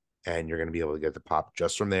website, and you're going to be able to get the pop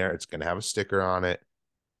just from there. It's going to have a sticker on it.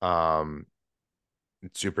 Um,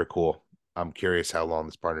 it's super cool. I'm curious how long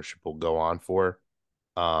this partnership will go on for,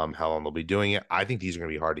 how long they'll be doing it. I think these are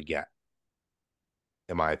going to be hard to get,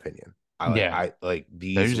 in my opinion. Yeah, I like they're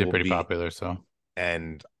these usually will pretty be, popular. So,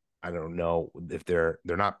 and I don't know if they're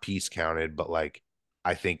not piece counted, but like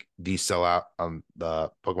I think these sell out on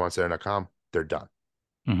the PokemonCenter.com. They're done.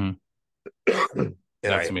 hmm, And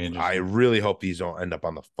that's I gonna be I interesting. really hope these don't end up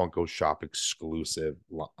on the Funko Shop exclusive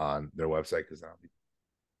on their website because that'll be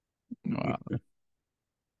Wow.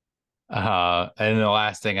 And the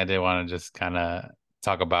last thing I did want to just kind of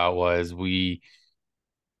talk about was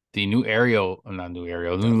the new Ariel, not new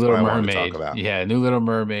Ariel, new that's what Little I wanted to talk Mermaid. about. Yeah, new Little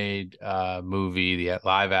Mermaid movie, the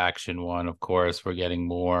live action one, of course. We're getting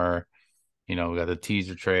more, we got the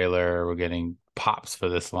teaser trailer, we're getting pops for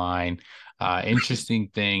this line. Interesting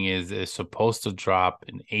thing is it's supposed to drop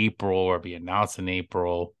in April or be announced in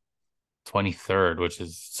April 23rd, which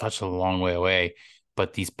is such a long way away.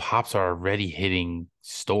 But these pops are already hitting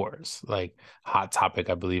stores. Like Hot Topic,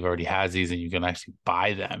 I believe, already has these, and you can actually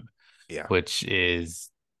buy them, Yeah, which is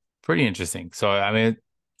pretty interesting. So, I mean,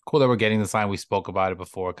 cool that we're getting this line. We spoke about it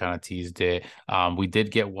before, kind of teased it. We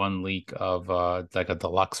did get one leak of like a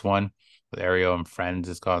deluxe one with Ariel and friends.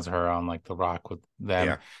 It's called her on like the rock with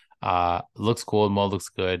them. yeah, Looks cool. The mold looks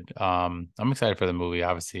good. I'm excited for the movie.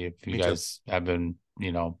 Obviously, if you me too. guys have been,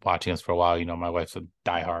 watching us for a while, my wife's a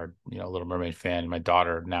diehard, Little Mermaid fan. My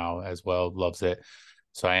daughter now as well loves it.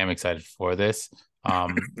 So I am excited for this.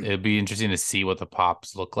 It'd be interesting to see what the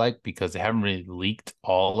pops look like because they haven't really leaked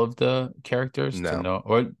all of the characters to No, know,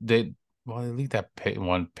 or they leaked that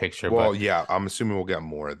one picture, well, but yeah, I'm assuming we'll get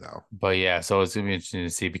more though. yeah, so it's gonna be interesting to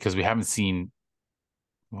see because we haven't seen,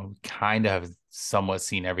 well, we kind of have somewhat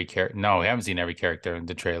seen every character. No, we haven't seen every character in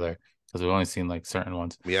the trailer because we've only seen like certain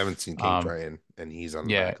ones. We haven't seen King Um, Triton, and he's on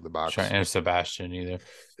the yeah, back of the box. and Sebastian either.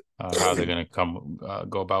 How they're gonna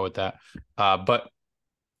go about with that. But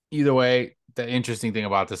either way, the interesting thing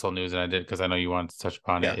about this whole news, and I did because I know you wanted to touch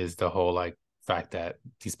upon Yeah, it, is the whole like fact that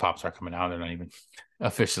these pops are coming out, they're not even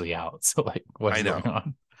officially out. So like, what I is know going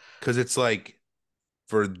on? because it's like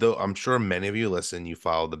I'm sure many of you listen, you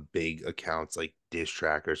follow the big accounts like Dish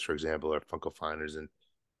Trackers, for example, or Funko Finders, and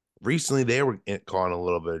recently they were caught in a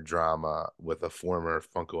little bit of drama with a former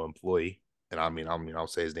Funko employee, and I'll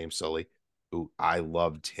say his name solely, who I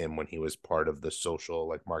loved him when he was part of the social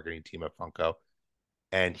like marketing team at Funko,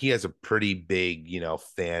 and he has a pretty big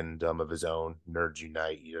fandom of his own. Nerds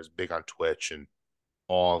Unite, he's big on Twitch, and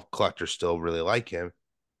all collectors still really like him,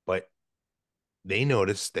 but they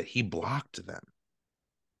noticed that he blocked them.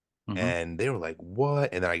 Mm-hmm. And they were like,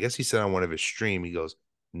 what? And then I guess he said on one of his stream, he goes,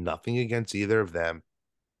 nothing against either of them,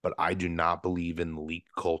 but I do not believe in leak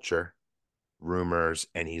culture, rumors.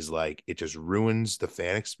 And he's like, it just ruins the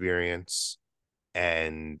fan experience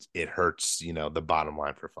and it hurts, the bottom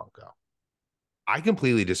line for Funko. I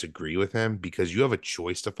completely disagree with him because you have a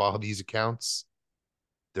choice to follow these accounts.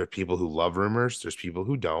 There are people who love rumors, there's people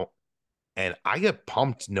who don't. And I get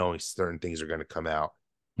pumped knowing certain things are going to come out.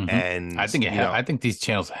 Mm-hmm. I And, think I think these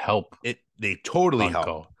channels help they totally help.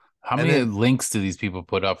 Funko. How And many then links do these people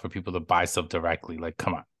put up for people to buy stuff directly? Like,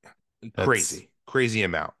 come on, that's crazy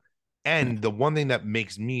amount. And the one thing that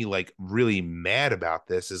makes me like really mad about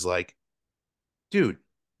this is like, dude,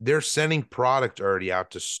 they're sending product already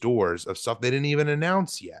out to stores of stuff they didn't even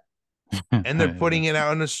announce yet. And they're putting it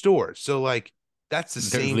out in the stores. So like that's the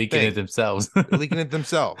They're same leaking it thing. themselves. They're leaking it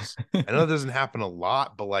themselves. I know it doesn't happen a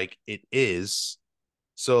lot, but like it is.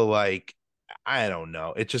 So like I don't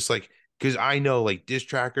know. It's just like because I know like diss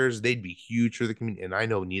trackers, they'd be huge for the community, and I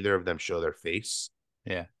know neither of them show their face.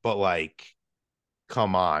 Yeah. But like,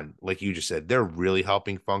 come on, like you just said, they're really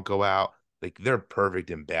helping Funko out. Like they're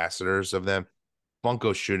perfect ambassadors of them.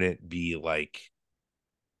 Funko shouldn't be like.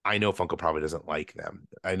 I know Funko probably doesn't like them.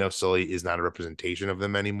 I know Sully is not a representation of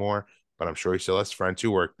them anymore, but I'm sure he still has friends who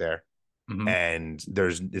work there. Hmm. And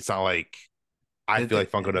it's not like I feel like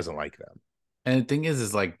Funko doesn't like them. And the thing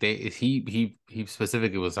is like he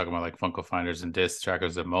specifically was talking about like Funko Finders and disc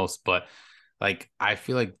trackers the most, but like I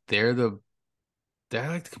feel like they're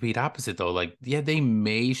like the complete opposite though. Like, yeah, they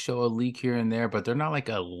may show a leak here and there, but they're not like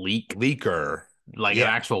a leak, Leaker. like an Yeah.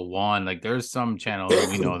 actual one. Like there's some channels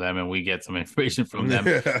and we know them and we get some information from them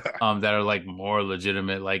that are like more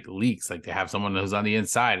legitimate like leaks. Like they have someone who's on the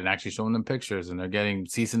inside and actually showing them pictures and they're getting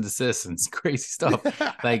cease and desist and crazy stuff.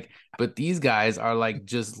 Like, but these guys are like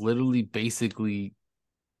just literally basically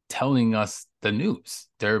telling us the news.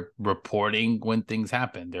 They're reporting when things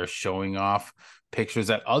happen. They're showing off pictures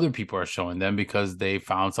that other people are showing them because they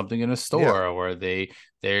found something in a store Yeah. or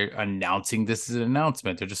they're announcing this is an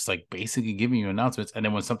announcement. They're just like basically giving you announcements. And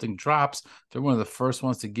then when something drops, they're one of the first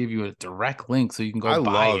ones to give you a direct link so you can go I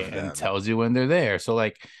buy love it and them. tells you when they're there. So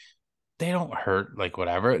like they don't hurt like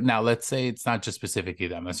whatever. Now let's say it's not just specifically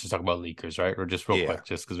them. Let's just talk about leakers, right? Or just real Yeah. quick,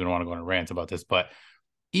 just because we don't want to go on a rant about this, but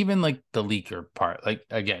even like the leaker part, like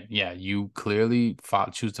again, yeah, you clearly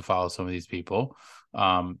choose to follow some of these people.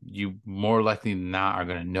 You more likely than not are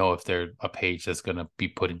going to know if they're a page that's going to be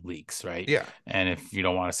putting leaks, right? Yeah. And if you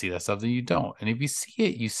don't want to see that stuff, then you don't. And if you see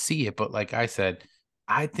it, you see it. But like I said,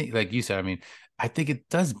 I think, like you said, I mean, I think it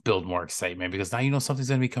does build more excitement because now you know something's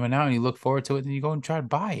going to be coming out and you look forward to it and you go and try to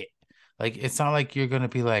buy it. Like it's not like you're going to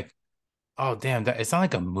be like, oh damn, that it's not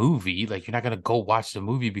like a movie. Like you're not gonna go watch the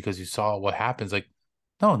movie because you saw what happens. Like,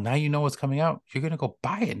 no, now you know what's coming out. You're gonna go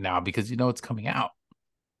buy it now because you know it's coming out.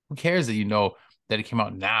 Who cares that you know that it came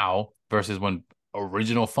out now versus when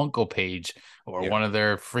original Funko page or Yeah. one of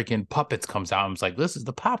their freaking puppets comes out and it's like, this is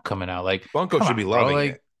the pop coming out. Like, Funko come should be on, bro. loving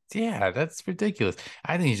Like, it. yeah, that's ridiculous.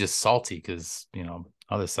 I think he's just salty because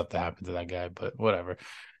other stuff that happened to that guy, but whatever.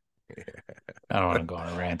 I don't want to go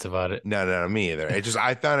on a rant about it. No, no, no, me either. It just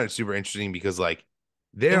I found it super interesting because like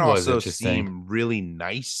they It was also interesting. seem really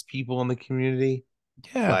nice people in the community.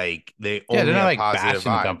 Yeah. Like they Yeah, they're only not have like positive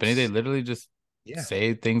bashing the company. They vibes. literally just Yeah.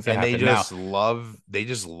 say things that And happen. Now, they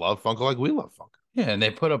just love Funko like we love Funko. yeah, and they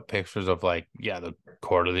put up pictures of like, yeah, the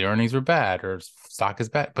quarterly earnings were bad or stock is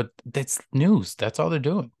bad, but that's news. That's all they're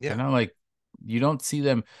doing. They're Yeah. not like you don't see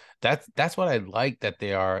them. That's what I like that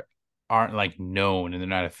they aren't like known and they're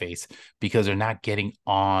not a face because they're not getting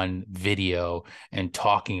on video and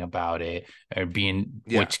talking about it or being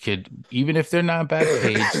Yeah. which could even if they're not a bad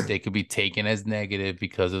page, they could be taken as negative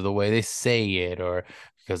because of the way they say it or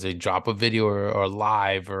because they drop a video or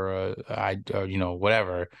live or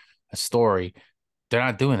whatever a story. They're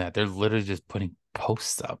not doing that. They're literally just putting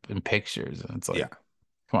posts up and pictures, and it's Yeah. like,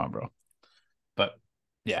 come on, bro. But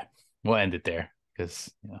yeah, we'll end it there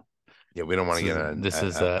because Yeah, we don't want to get this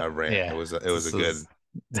is a rant. yeah, It was a this good is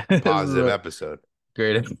this is positive a episode.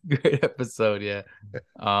 great episode. Yeah,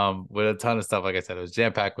 with a ton of stuff. Like I said, it was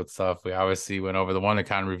jam packed with stuff. We obviously went over the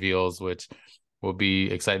WonderCon reveals, which will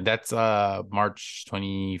be exciting. That's March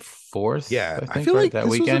 24th, Yeah, I I think, feel right? like That this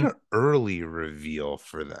was weekend. an early reveal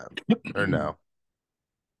for them. Or no?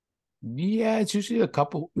 Yeah, it's usually a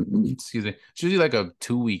couple. Excuse me. It's usually like a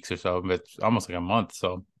 2 weeks or so, but it's almost like a month.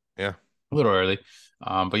 So Yeah. a little early.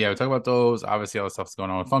 But yeah, we talk about those. Obviously, all the stuff's going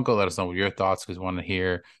on with Funko. Let us know what your thoughts because we want to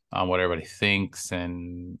hear what everybody thinks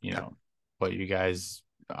and Yeah. what you guys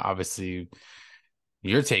obviously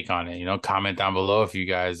your take on it. Comment down below if you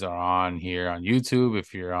guys are on here on YouTube,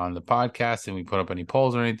 if you're on the podcast and we put up any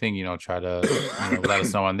polls or anything, try to let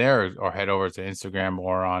us know on there or head over to Instagram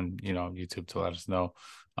or on YouTube to let us know.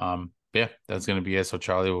 Yeah, that's gonna be it. So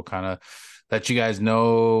Charlie will kind of let you guys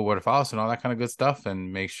know where to follow us and all that kind of good stuff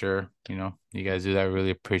and make sure you guys do that. We really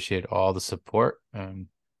appreciate all the support and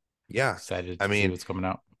Yeah. excited I to see mean, what's coming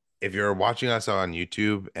out. if you're watching us on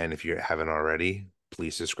YouTube and if you haven't already,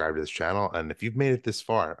 please subscribe to this channel. And if you've made it this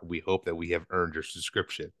far, we hope that we have earned your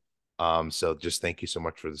subscription. So just thank you so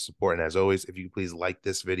much for the support. And as always, if you please like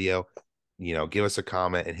this video, give us a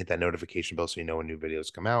comment and hit that notification bell so you know when new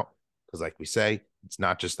videos come out. Because like we say, it's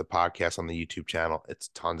not just the podcast on the YouTube channel, it's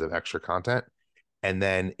tons of extra content. And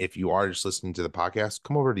then if you are just listening to the podcast,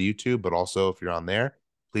 come over to YouTube. But also, if you're on there,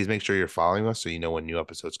 please make sure you're following us so you know when new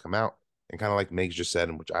episodes come out. And kind of like Megs just said,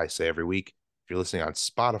 and which I say every week, if you're listening on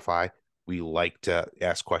Spotify, we like to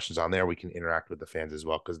ask questions on there. We can interact with the fans as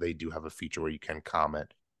well because they do have a feature where you can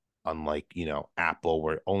comment, unlike, Apple,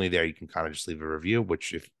 where only there you can kind of just leave a review,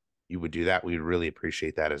 which if you would do that, we'd really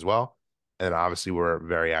appreciate that as well. And obviously, we're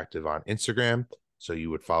very active on Instagram. So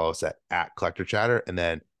you would follow us at Collector Chatter. And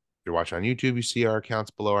then if you're watching on YouTube, you see our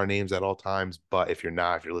accounts below our names at all times. But if you're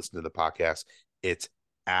not, if you're listening to the podcast, it's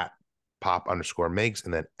at pop_Megs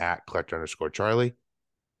and then at collector_Charlie.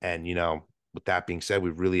 And, with that being said, we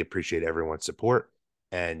really appreciate everyone's support.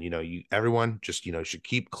 And, everyone just, should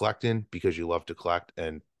keep collecting because you love to collect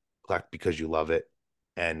and collect because you love it.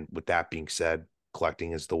 And with that being said,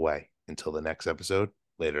 collecting is the way. Until the next episode,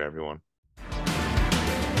 later, everyone.